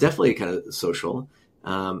 And that was definitely kind of social.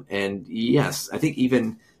 And yes, I think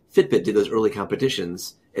even Fitbit did those early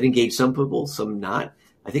competitions. It engaged some people, some not.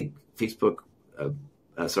 I think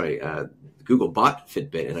Google bought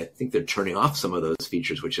Fitbit, and I think they're turning off some of those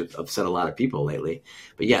features, which have upset a lot of people lately.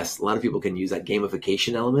 But yes, a lot of people can use that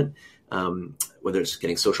gamification element, whether it's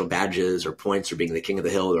getting social badges or points or being the king of the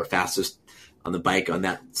hill or fastest on the bike on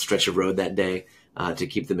that stretch of road that day, to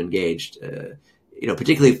keep them engaged.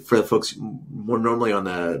 Particularly for the folks more normally on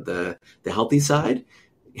the healthy side.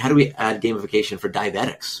 How do we add gamification for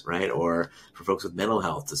diabetics, right? Or for folks with mental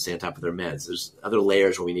health to stay on top of their meds? There's other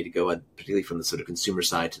layers where we need to go, particularly from the sort of consumer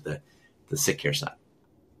side to the sick care side.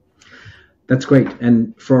 That's great.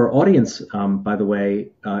 And for our audience, by the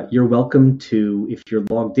way, you're welcome to, if you're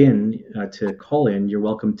logged in to call in, you're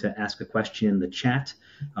welcome to ask a question in the chat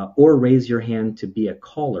or raise your hand to be a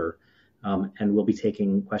caller. And we'll be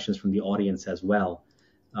taking questions from the audience as well.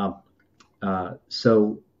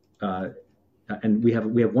 And we have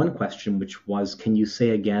one question, which was, can you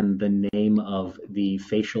say again the name of the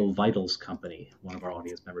facial vitals company? One of our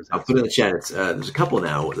audience members asked. I'll put it in the chat. There's a couple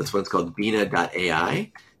now. This one's called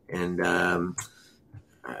Bina.ai. And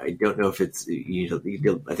I don't know if it's,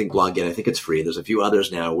 I think log in. I think it's free. There's a few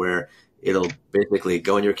others now where it'll basically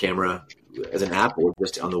go on your camera as an app or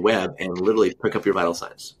just on the web and literally pick up your vital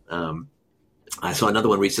signs. I saw another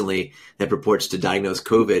one recently that purports to diagnose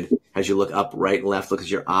COVID as you look up, right, and left, look at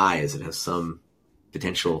your eyes. It has some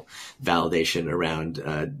potential validation around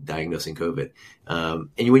diagnosing COVID. And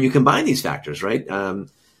when you combine these factors, right,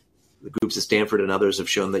 the groups at Stanford and others have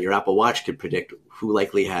shown that your Apple Watch could predict who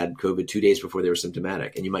likely had COVID 2 days before they were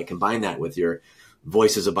symptomatic. And you might combine that with your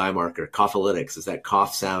voice as a biomarker, cougholytics. Is that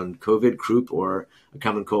cough sound COVID, croup, or a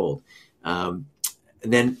common cold? And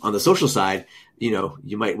then on the social side,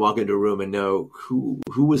 you might walk into a room and know who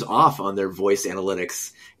was off on their voice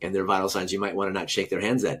analytics and their vital signs. You might want to not shake their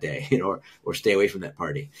hands that day, or stay away from that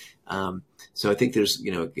party. So I think there's,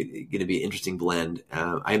 going to be an interesting blend.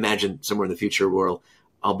 I imagine somewhere in the future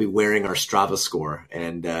I'll be wearing our Strava score,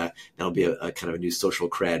 and that'll be a kind of a new social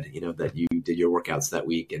cred, that you did your workouts that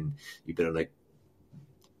week and you've been on a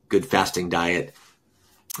good fasting diet,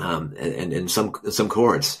 and some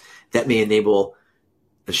cohorts that may enable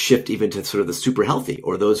a shift even to sort of the super healthy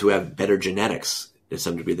or those who have better genetics to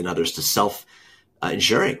some degree than others to self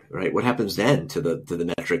insuring, right? What happens then to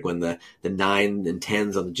the metric when the 9 and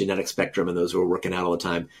 10s on the genetic spectrum and those who are working out all the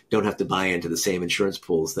time don't have to buy into the same insurance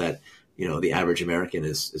pools that, the average American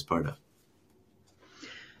is part of?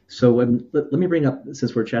 So let me bring up,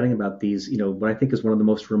 since we're chatting about these, what I think is one of the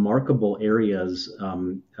most remarkable areas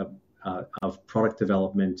of product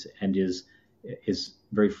development and is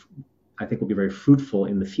very, I think will be very fruitful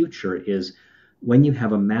in the future, is when you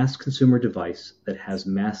have a mass consumer device that has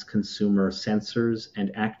mass consumer sensors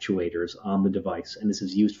and actuators on the device, and this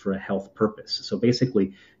is used for a health purpose. So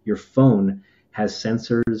basically, your phone has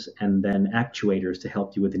sensors and then actuators to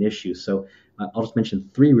help you with an issue. So I'll just mention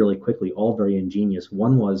 3 really quickly, all very ingenious.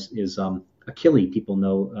 One is Achille. People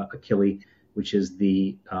know Achille, which is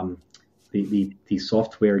the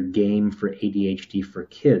software game for ADHD for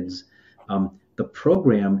kids. The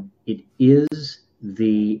program, it is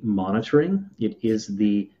the monitoring, it is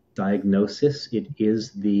the diagnosis, it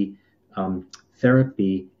is the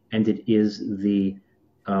therapy, and it is the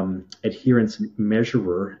adherence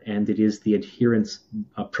measurer, and it is the adherence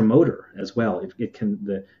promoter as well.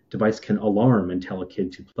 The device can alarm and tell a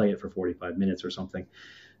kid to play it for 45 minutes or something.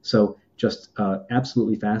 So just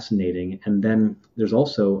absolutely fascinating. And then there's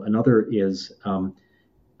also another is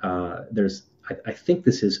I think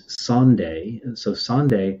this is Sonde. So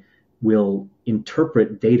Sonde will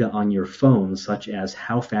interpret data on your phone, such as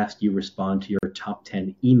how fast you respond to your top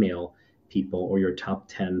 10 email people or your top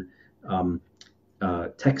 10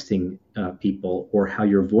 texting people, or how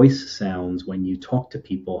your voice sounds when you talk to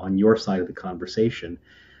people on your side of the conversation.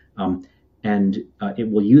 And it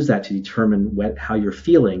will use that to determine how you're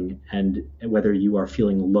feeling and whether you are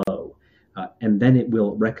feeling low. And then it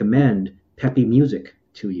will recommend peppy music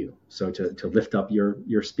to you, so to lift up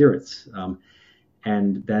your spirits.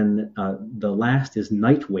 And then the last is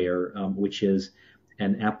Nightwear, which is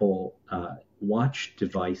an Apple Watch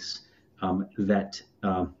device that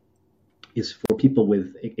is for people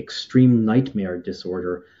with extreme nightmare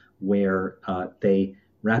disorder, where they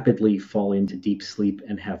rapidly fall into deep sleep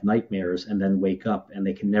and have nightmares and then wake up, and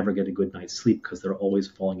they can never get a good night's sleep because they're always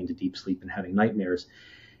falling into deep sleep and having nightmares.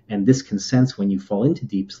 And this can sense when you fall into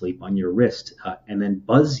deep sleep on your wrist, and then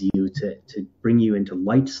buzz you to bring you into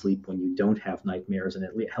light sleep when you don't have nightmares, and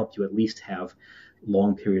it help you at least have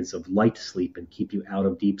long periods of light sleep and keep you out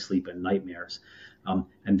of deep sleep and nightmares.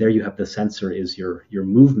 And there you have the sensor is your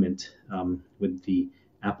movement with the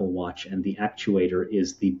Apple Watch, and the actuator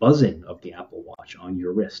is the buzzing of the Apple Watch on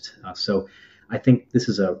your wrist. So I think this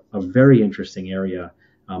is a very interesting area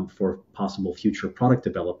for possible future product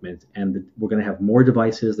development. And we're going to have more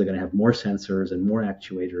devices, they're going to have more sensors and more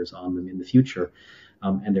actuators on them in the future.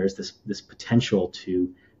 And there's this potential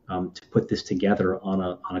to put this together on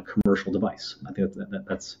a commercial device. I think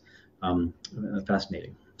that's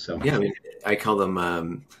fascinating. So yeah, I mean, I call them,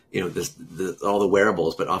 all the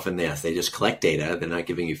wearables, but often they just collect data. They're not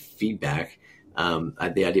giving you feedback. The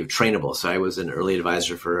idea of trainable. So I was an early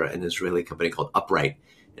advisor for an Israeli company called Upright,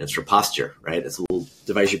 and it's for posture, right? It's a little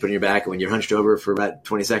device you put in your back, and when you're hunched over for about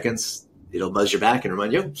 20 seconds, it'll buzz your back and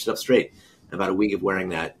remind you, sit up straight. About a week of wearing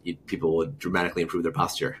that, people will dramatically improve their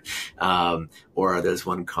posture. Or there's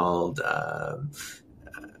one called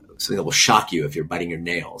something that will shock you if you're biting your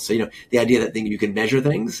nails. So, the idea that you can measure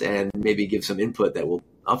things and maybe give some input that will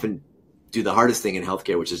often do the hardest thing in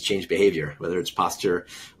healthcare, which is change behavior, whether it's posture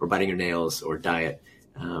or biting your nails or diet.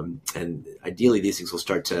 And ideally, these things will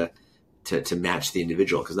start to match the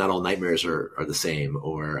individual, because not all nightmares are the same,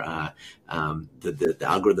 or the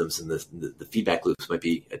algorithms and the feedback loops might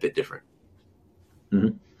be a bit different.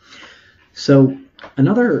 Mm-hmm. So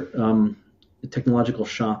another technological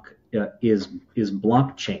shock is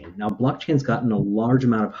blockchain. Now, blockchain's gotten a large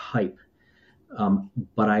amount of hype,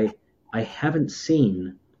 but I haven't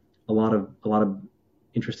seen a lot of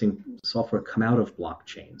interesting software come out of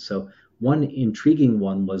blockchain. So one intriguing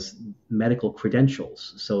one was medical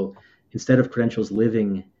credentials. So instead of credentials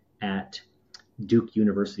living at Duke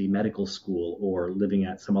University Medical School or living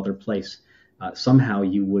at some other place, somehow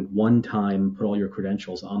you would one time put all your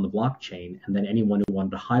credentials on the blockchain, and then anyone who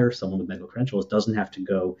wanted to hire someone with medical credentials doesn't have to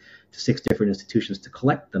go to 6 different institutions to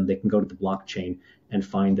collect them. They can go to the blockchain and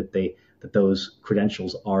find that those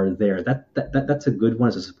credentials are there. That's a good one.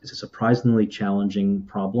 It's a surprisingly challenging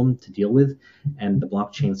problem to deal with, and the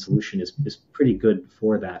blockchain solution is pretty good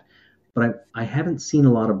for that. But I haven't seen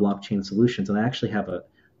a lot of blockchain solutions, and I actually have a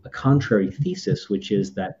contrary thesis, which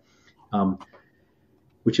is that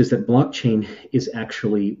blockchain is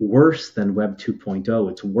actually worse than Web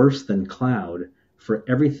 2.0. It's worse than cloud for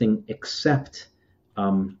everything except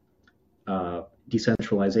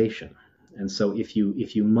decentralization. And so if you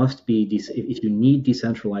need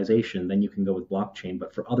decentralization, then you can go with blockchain.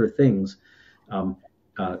 But for other things,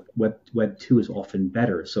 Web 2 is often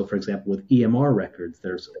better. So, for example, with EMR records,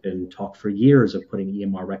 there's been talk for years of putting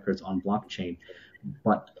EMR records on blockchain,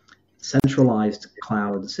 but centralized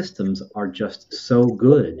cloud systems are just so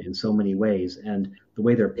good in so many ways, and the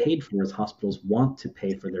way they're paid for is hospitals want to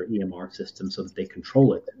pay for their EMR system so that they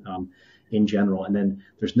control it in general, and then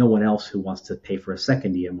there's no one else who wants to pay for a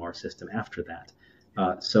second EMR system after that.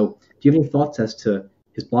 So do you have any thoughts as to,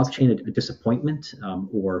 is blockchain a disappointment,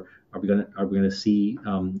 or are we going to see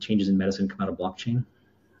changes in medicine come out of blockchain?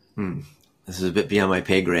 This is a bit beyond my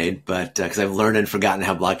pay grade, but because I've learned and forgotten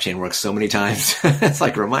how blockchain works so many times, it's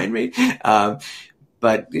like, remind me.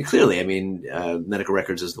 But clearly, I mean, medical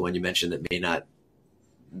records is the one you mentioned that may not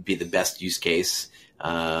be the best use case.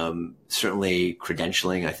 Certainly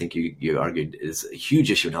credentialing, I think you argued, is a huge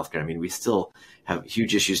issue in healthcare. I mean, we still have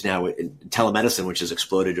huge issues now with telemedicine, which has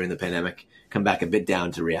exploded during the pandemic, come back a bit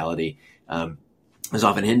down to reality. Is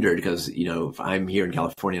often hindered because, if I'm here in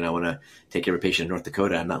California and I want to take care of a patient in North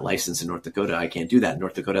Dakota, I'm not licensed in North Dakota. I can't do that.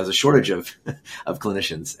 North Dakota has a shortage of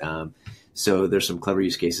clinicians. So there's some clever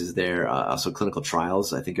use cases there. Also clinical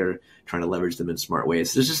trials, I think, are trying to leverage them in smart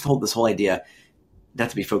ways. There's just this whole idea not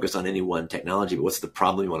to be focused on any one technology, but what's the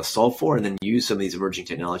problem you want to solve for, and then use some of these emerging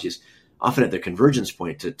technologies, often at their convergence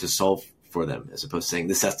point, to solve for them, as opposed to saying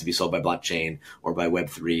this has to be solved by blockchain or by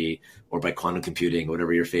Web3 or by quantum computing,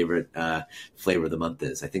 whatever your favorite flavor of the month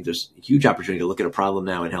is. I think there's a huge opportunity to look at a problem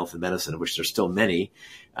now in health and medicine, of which there's still many,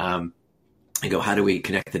 and go, how do we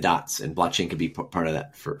connect the dots? And blockchain can be part of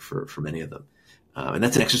that for many of them. And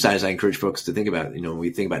that's an exercise I encourage folks to think about. When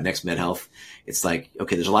we think about next med health, it's like,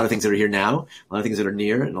 okay, there's a lot of things that are here now, a lot of things that are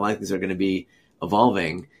near, and a lot of things that are going to be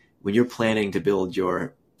evolving. When you're planning to build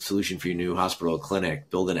your solution for your new hospital or clinic,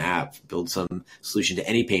 build an app, build some solution to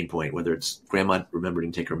any pain point, whether it's grandma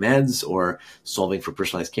remembering to take her meds or solving for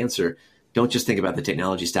personalized cancer, don't just think about the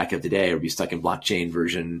technology stack of today or be stuck in blockchain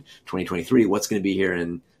version 2023. What's going to be here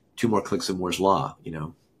in 2 more clicks of Moore's law,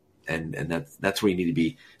 and that's where you need to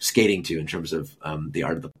be skating to in terms of the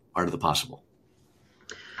art of the possible.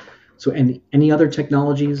 So any other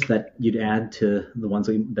technologies that you'd add to the ones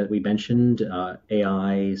that we mentioned,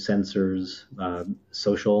 AI, sensors,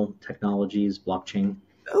 social technologies, blockchain?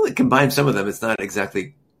 Well, it combines some of them. It's not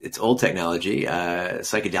exactly, it's old technology.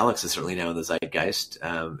 Psychedelics is certainly now in the zeitgeist.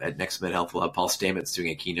 At Next Med Health, we'll have Paul Stamets doing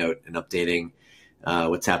a keynote and updating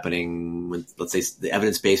what's happening with, let's say, the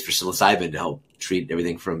evidence base for psilocybin to help treat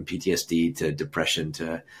everything from PTSD to depression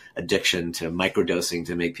to addiction to microdosing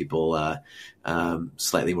to make people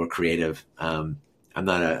slightly more creative. I'm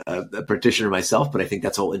not a practitioner myself, but I think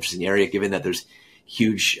that's a whole interesting area, given that there's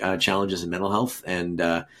huge challenges in mental health,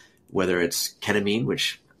 and whether it's ketamine,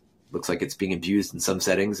 which looks like it's being abused in some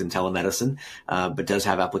settings in telemedicine, but does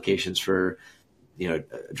have applications for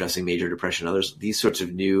addressing major depression and others. These sorts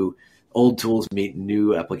of old tools meet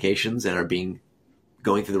new applications and are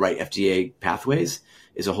going through the right FDA pathways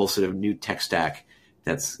is a whole sort of new tech stack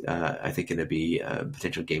that's, I think, going to be a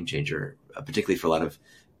potential game changer, particularly for a lot of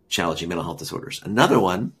challenging mental health disorders. Another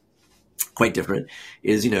one, quite different,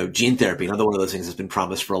 is, gene therapy. Another one of those things that's been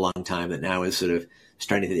promised for a long time that now is sort of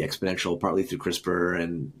starting to the exponential, partly through CRISPR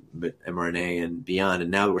and mRNA and beyond.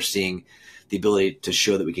 And now we're seeing the ability to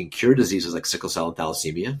show that we can cure diseases like sickle cell and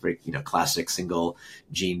thalassemia, very classic single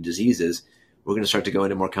gene diseases. We're going to start to go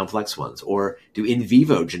into more complex ones, or do in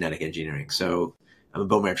vivo genetic engineering. So I'm a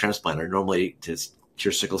bone marrow transplanter. Normally, to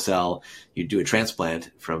cure sickle cell, you do a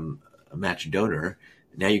transplant from a matched donor.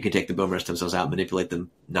 Now you can take the bone marrow stem cells out, manipulate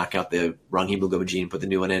them, knock out the wrong hemoglobin gene, put the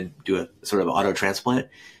new one in, do a sort of auto transplant.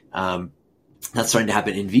 That's starting to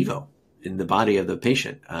happen in vivo in the body of the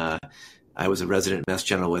patient. I was a resident at Mass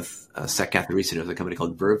General with Sec Katharisen of a company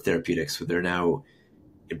called Verve Therapeutics, who they're now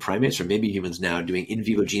in primates or maybe humans now doing in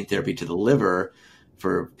vivo gene therapy to the liver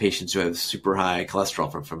for patients who have super high cholesterol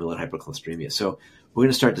from familial hypercholesteremia. So we're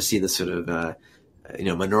going to start to see this sort of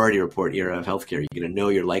minority report era of healthcare. You're going to know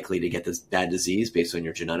you're likely to get this bad disease based on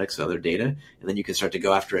your genetics, other data, and then you can start to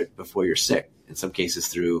go after it before you're sick, in some cases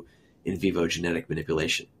through in vivo genetic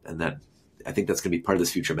manipulation. And that, I think that's going to be part of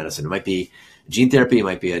this future of medicine. It might be gene therapy, it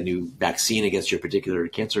might be a new vaccine against your particular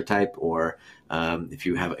cancer type, or if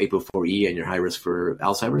you have APO4E and you're high risk for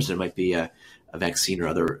Alzheimer's, there might be a vaccine or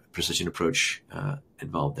other precision approach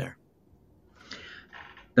involved there.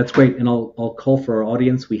 That's great, and I'll call for our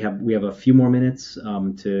audience. We have a few more minutes.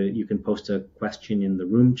 You can post a question in the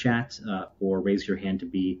room chat or raise your hand to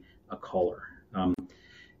be a caller.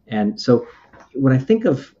 And so, when I think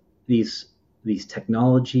of these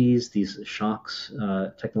technologies, these shocks,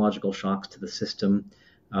 technological shocks to the system,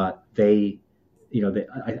 I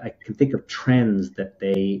can think of trends that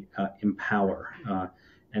they empower.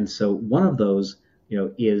 And so one of those,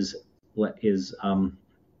 is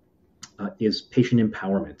patient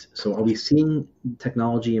empowerment. So are we seeing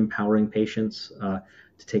technology empowering patients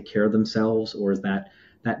to take care of themselves, or is that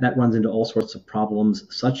runs into all sorts of problems,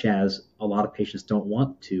 such as a lot of patients don't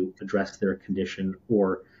want to address their condition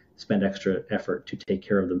or spend extra effort to take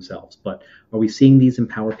care of themselves. But are we seeing these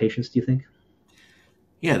empower patients, do you think?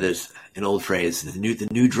 Yeah, there's an old phrase, the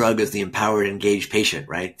new drug is the empowered, engaged patient,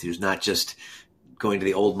 right? Who's not just going to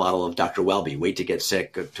the old model of Dr. Welby, wait to get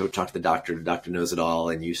sick, go talk to the doctor knows it all,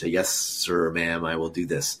 and you say, yes, sir, or ma'am, I will do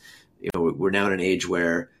this. We're now in an age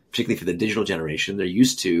where, particularly for the digital generation, they're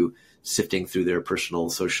used to sifting through their personal,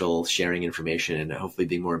 social, sharing information, and hopefully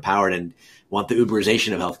being more empowered, and want the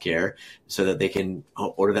Uberization of healthcare so that they can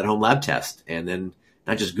order that home lab test and then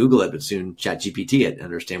not just Google it, but soon ChatGPT it and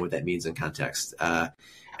understand what that means in context. I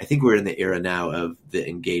think we're in the era now of the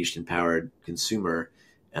engaged, empowered consumer,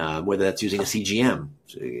 whether that's using a CGM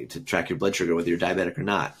to track your blood sugar, whether you're diabetic or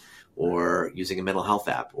not, or using a mental health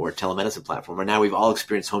app or a telemedicine platform. Or now we've all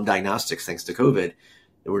experienced home diagnostics thanks to COVID.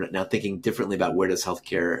 And we're now thinking differently about where does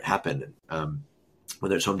healthcare happen,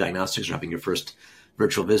 whether it's home diagnostics or having your first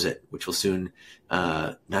virtual visit, which will soon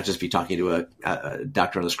not just be talking to a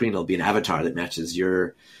doctor on the screen, it'll be an avatar that matches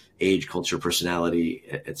your age, culture, personality,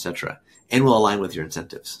 et cetera, and will align with your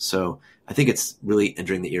incentives. So I think it's really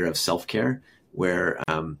entering the era of self-care where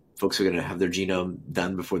folks are going to have their genome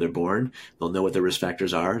done before they're born. They'll know what their risk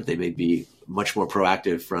factors are. They may be much more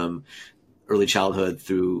proactive from early childhood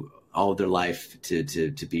through all of their life to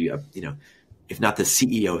be, if not the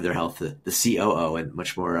CEO of their health, the COO, and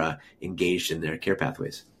much more engaged in their care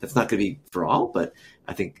pathways. That's not going to be for all, but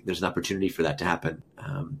I think there's an opportunity for that to happen,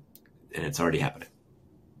 and it's already happening.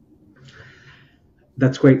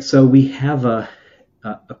 That's great. So we have a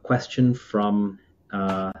question from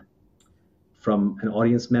an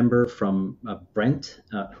audience member, from Brent,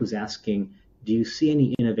 who's asking, do you see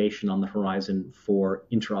any innovation on the horizon for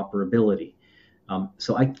interoperability?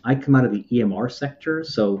 So I come out of the EMR sector,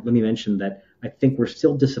 so let me mention that I think we're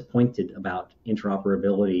still disappointed about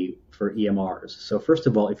interoperability for EMRs. So first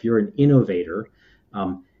of all, if you're an innovator,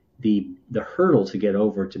 the hurdle to get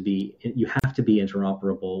over you have to be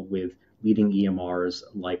interoperable with leading EMRs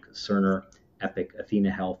like Cerner, Epic,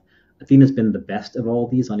 Athena Health. Athena's been the best of all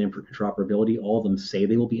these on interoperability. All of them say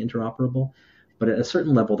they will be interoperable, but at a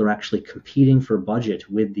certain level, they're actually competing for budget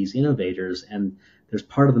with these innovators, and there's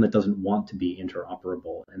part of them that doesn't want to be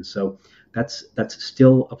interoperable. And so that's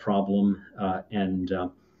still a problem, and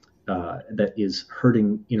that is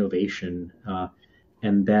hurting innovation.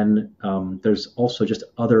 And then there's also just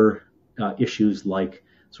other issues like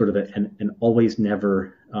sort of an always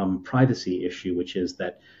never privacy issue, which is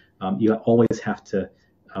that you always have to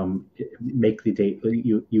make the data,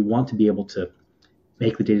 you want to be able to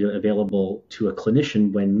make the data available to a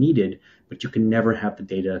clinician when needed, but you can never have the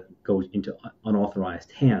data go into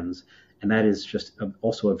unauthorized hands. And that is just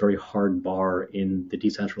also a very hard bar in the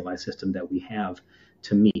decentralized system that we have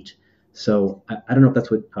to meet. So I don't know if that's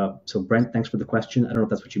what, so Brent, thanks for the question. I don't know if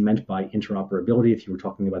that's what you meant by interoperability, if you were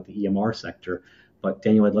talking about the EMR sector, but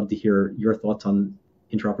Daniel, I'd love to hear your thoughts on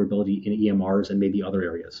interoperability in EMRs and maybe other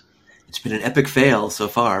areas. It's been an epic fail so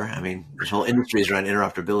far. I mean, this whole industry is around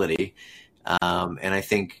interoperability. And I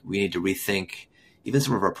think we need to rethink even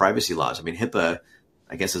some of our privacy laws. I mean, HIPAA,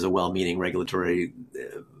 I guess, is a well-meaning regulatory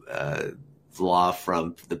law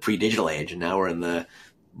from the pre-digital age, and now we're in the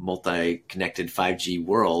multi-connected 5G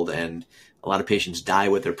world, and a lot of patients die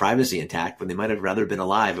with their privacy intact when they might have rather been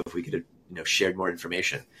alive if we could have shared more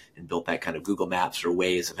information and built that kind of Google Maps or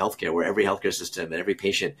Waze of healthcare, where every healthcare system and every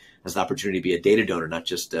patient has the opportunity to be a data donor, not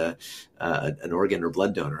just an organ or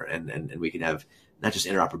blood donor, and we can have not just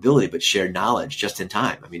interoperability, but shared knowledge just in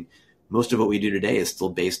time. I mean, most of what we do today is still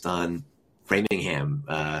based on Framingham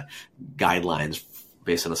guidelines,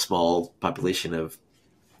 based on a small population of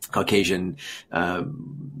Caucasian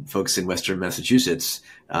folks in Western Massachusetts.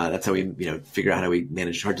 That's how we, figure out how we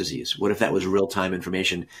manage heart disease. What if that was real-time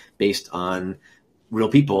information based on real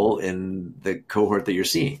people in the cohort that you're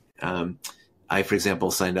seeing? I, for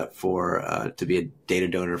example, signed up for to be a data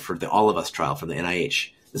donor for the All of Us trial from the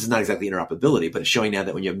NIH. This is not exactly interoperability, but it's showing now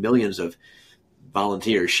that when you have millions of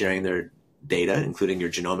volunteers sharing their data, including your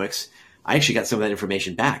genomics, I actually got some of that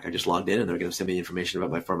information back. I just logged in and they're going to send me information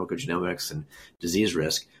about my pharmacogenomics and disease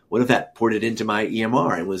risk. What if that ported into my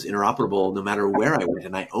EMR and was interoperable no matter where I went?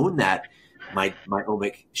 And I own that, my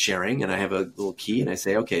omic sharing, and I have a little key and I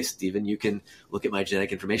say, okay, Stephen, you can look at my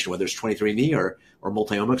genetic information, whether it's 23andMe or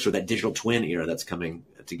multi-omics or that digital twin era that's coming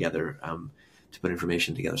together to put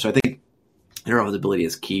information together. So I think interoperability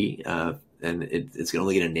is key, and it's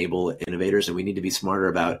only going to enable innovators, and we need to be smarter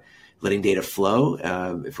about letting data flow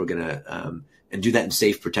if we're going to, and do that in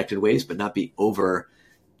safe, protected ways, but not be over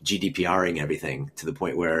GDPRing everything to the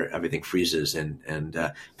point where everything freezes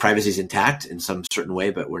and privacy is intact in some certain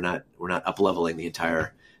way, but we're not up leveling the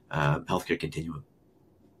entire healthcare continuum.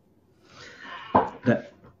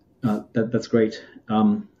 That's great.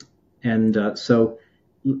 So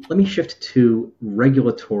let me shift to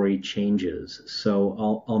regulatory changes.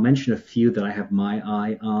 So I'll mention a few that I have my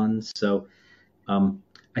eye on. So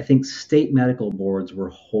I think state medical boards were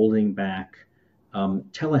holding back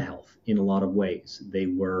telehealth in a lot of ways. They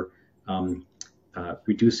were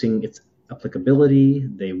reducing its applicability.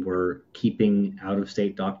 They were keeping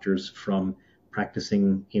out-of-state doctors from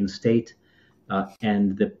practicing in-state.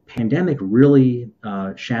 And the pandemic really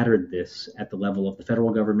shattered this at the level of the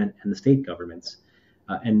federal government and the state governments.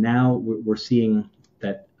 And now we're seeing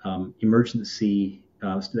that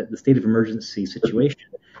the state of emergency situation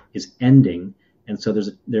is ending. And so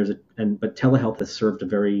but telehealth has served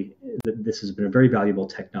this has been a very valuable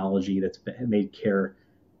technology that's made care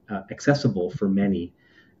accessible for many.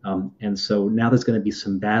 And so now there's going to be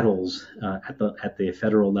some battles at the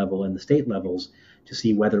federal level and the state levels to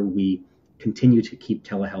see whether we continue to keep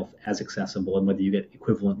telehealth as accessible and whether you get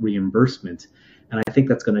equivalent reimbursement. And I think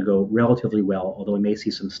that's going to go relatively well, although we may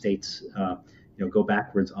see some states go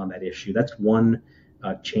backwards on that issue. That's one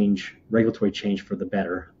regulatory change for the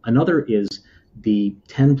better. Another is the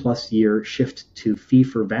 10 plus year shift to fee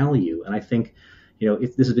for value. And I think,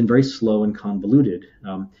 this has been very slow and convoluted,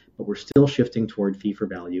 but we're still shifting toward fee for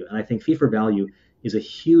value. And I think fee for value is a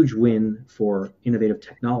huge win for innovative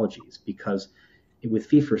technologies, because with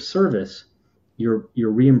fee for service, you're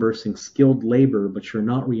reimbursing skilled labor, but you're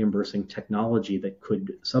not reimbursing technology that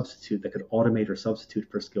could automate or substitute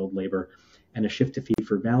for skilled labor. And a shift to fee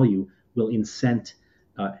for value will incent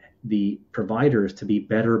the providers to be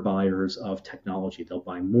better buyers of technology. They'll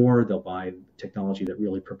buy more, they'll buy technology that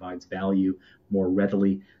really provides value more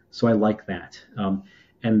readily. So I like that.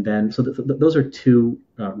 And then, so those are two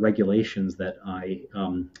regulations that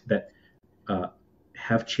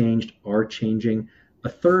have changed, are changing. A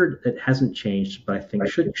third that hasn't changed, but I think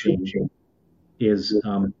should change, is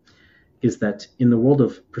that in the world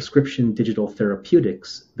of prescription digital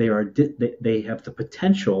therapeutics, they have the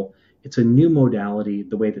potential. It's a new modality,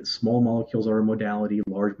 the way that small molecules are a modality,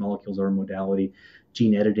 large molecules are a modality,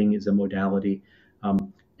 gene editing is a modality,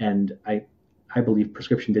 and I believe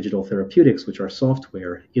prescription digital therapeutics, which are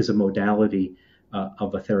software, is a modality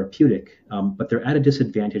of a therapeutic, but they're at a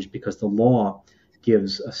disadvantage because the law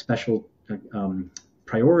gives a special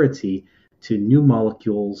priority to new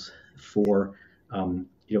molecules for an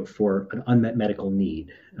unmet medical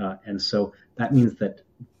need, and so that means that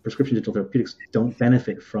prescription digital therapeutics don't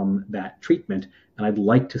benefit from that treatment, and I'd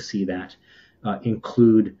like to see that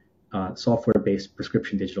include software-based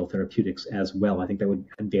prescription digital therapeutics as well. I think that would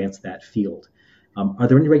advance that field. Are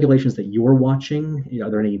there any regulations that you're watching? Are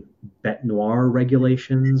there any bête noire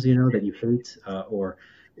regulations, that you hate, or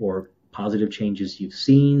positive changes you've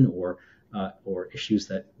seen, or issues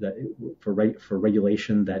that for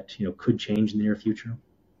regulation that could change in the near future?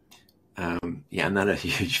 I'm not a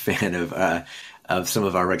huge fan of some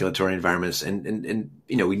of our regulatory environments, and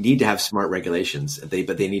we need to have smart regulations,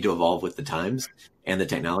 but they need to evolve with the times and the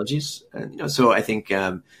technologies. So I think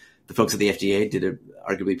the folks at the FDA did a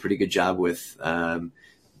arguably pretty good job with the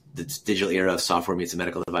digital era of software meets a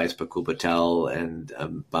medical device. Bakul Patel and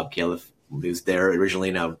Bob Califf, who's there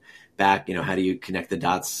originally, now back. How do you connect the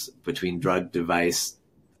dots between drug, device,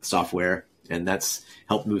 software? And that's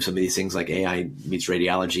helped move some of these things like AI meets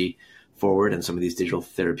radiology forward and some of these digital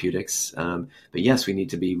therapeutics. But yes, we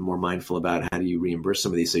need to be more mindful about how do you reimburse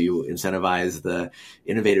some of these, so you incentivize the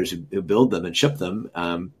innovators who build them and ship them,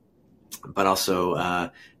 but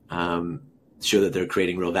also show that they're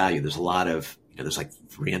creating real value. There's a lot of, there's like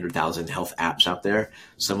 300,000 health apps out there.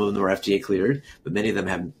 Some of them are FDA cleared, but many of them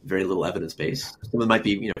have very little evidence base. Some of them might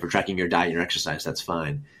be, for tracking your diet and your exercise, that's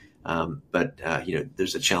fine. But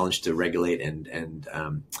there's a challenge to regulate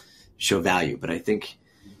and show value. But I think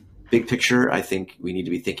big picture, I think we need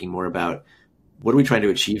to be thinking more about what are we trying to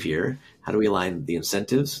achieve here? How do we align the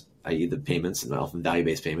incentives, i.e. the payments and often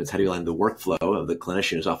value-based payments? How do we align the workflow of the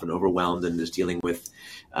clinician who's often overwhelmed and is dealing with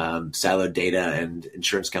siloed data and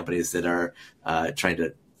insurance companies that are trying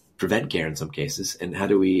to prevent care in some cases? And how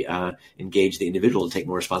do we engage the individual to take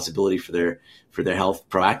more responsibility for their health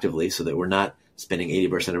proactively, so that we're not spending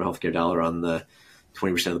 80% of a healthcare dollar on the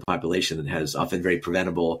 20% of the population that has often very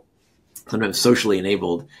preventable, sometimes socially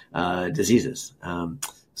enabled diseases.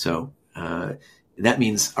 So that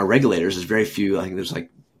means our regulators, there's very few. I think there's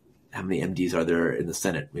like, how many MDs are there in the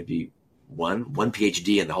Senate? Maybe one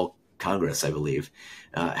PhD in the whole Congress, I believe.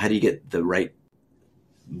 How do you get the right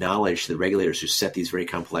knowledge to the regulators who set these very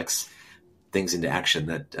complex things into action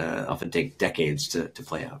that often take decades to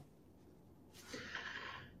play out?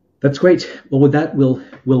 That's great. Well, with that, we'll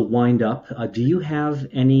wind up. Do you have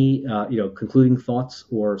any concluding thoughts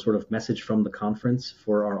or sort of message from the conference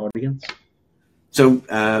for our audience? So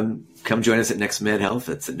come join us at Next Med Health.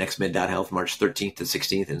 It's at nextmed.health, March 13th to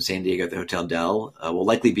 16th in San Diego at the Hotel Del. We'll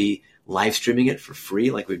likely be live streaming it for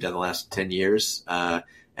free, like we've done the last 10 years at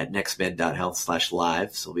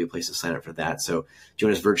nextmed.health/live. So it'll be a place to sign up for that. So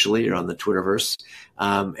join us virtually or on the Twitterverse.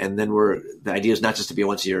 And then the idea is not just to be a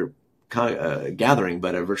once-a-year gathering,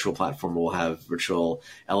 but a virtual platform will have virtual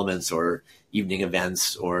elements or evening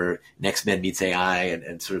events or Next Med meets AI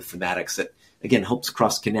and sort of thematics that, again, helps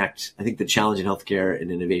cross-connect. I think the challenge in healthcare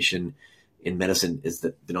and innovation in medicine is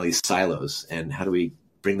that all these silos, and how do we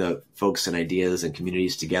bring the folks and ideas and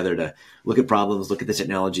communities together to look at problems, look at the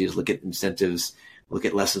technologies, look at incentives, look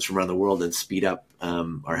at lessons from around the world, and speed up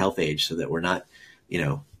our health age so that we're not,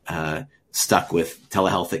 stuck with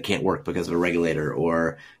telehealth that can't work because of a regulator,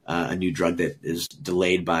 or a new drug that is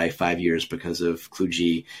delayed by 5 years because of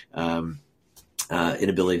kludgy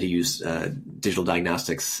inability to use digital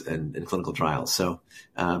diagnostics and clinical trials. So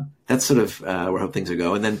that's sort of where I hope things will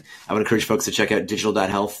go. And then I would encourage folks to check out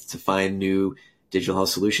digital.health to find new digital health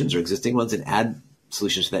solutions or existing ones and add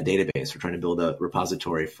solutions to that database. We're trying to build a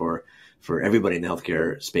repository for everybody in the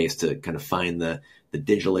healthcare space to kind of find the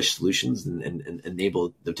digital-ish solutions and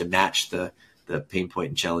enable them to match the pain point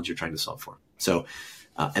and challenge you're trying to solve for. So,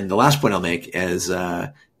 and the last point I'll make is,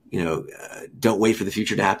 don't wait for the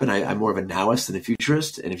future to happen. I'm more of a nowist than a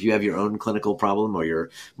futurist. And if you have your own clinical problem or your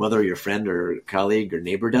mother or your friend or colleague or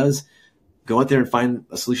neighbor does, go out there and find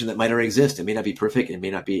a solution that might already exist. It may not be perfect. It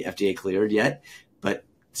may not be FDA cleared yet, but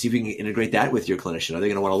see if you can integrate that with your clinician. Are they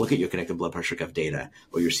going to want to look at your connected blood pressure cuff data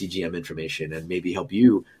or your CGM information and maybe help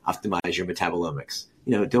you optimize your metabolomics?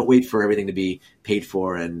 Don't wait for everything to be paid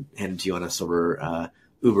for and handed to you on a silver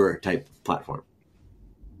Uber type platform.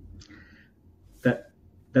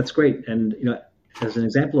 That's great. And, as an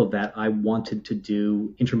example of that, I wanted to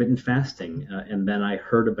do intermittent fasting. And then I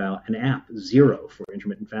heard about an app, Zero, for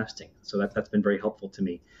intermittent fasting. So that's been very helpful to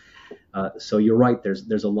me. So you're right.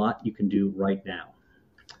 There's a lot you can do right now.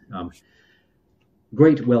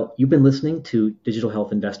 Great. Well, you've been listening to Digital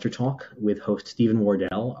Health Investor Talk with host Stephen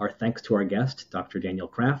Wardell. Our thanks to our guest, Dr. Daniel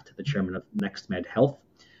Kraft, the chairman of NextMed Health.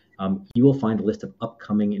 You will find a list of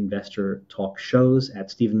upcoming investor talk shows at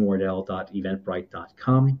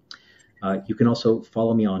stephenwardell.eventbrite.com. You can also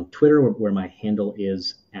follow me on Twitter, where my handle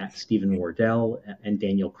is at Stephen Wardell, and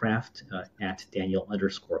Daniel Kraft at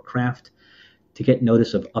Daniel_Kraft. To get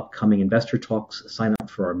notice of upcoming investor talks, sign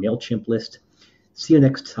up for our MailChimp list. See you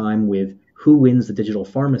next time with Who Wins the Digital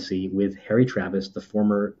Pharmacy with Harry Travis, the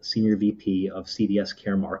former Senior VP of CVS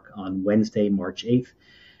Caremark, on Wednesday, March 8th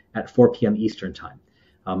at 4 p.m. Eastern Time.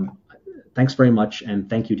 Thanks very much, and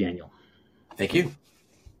thank you, Daniel. Thank you.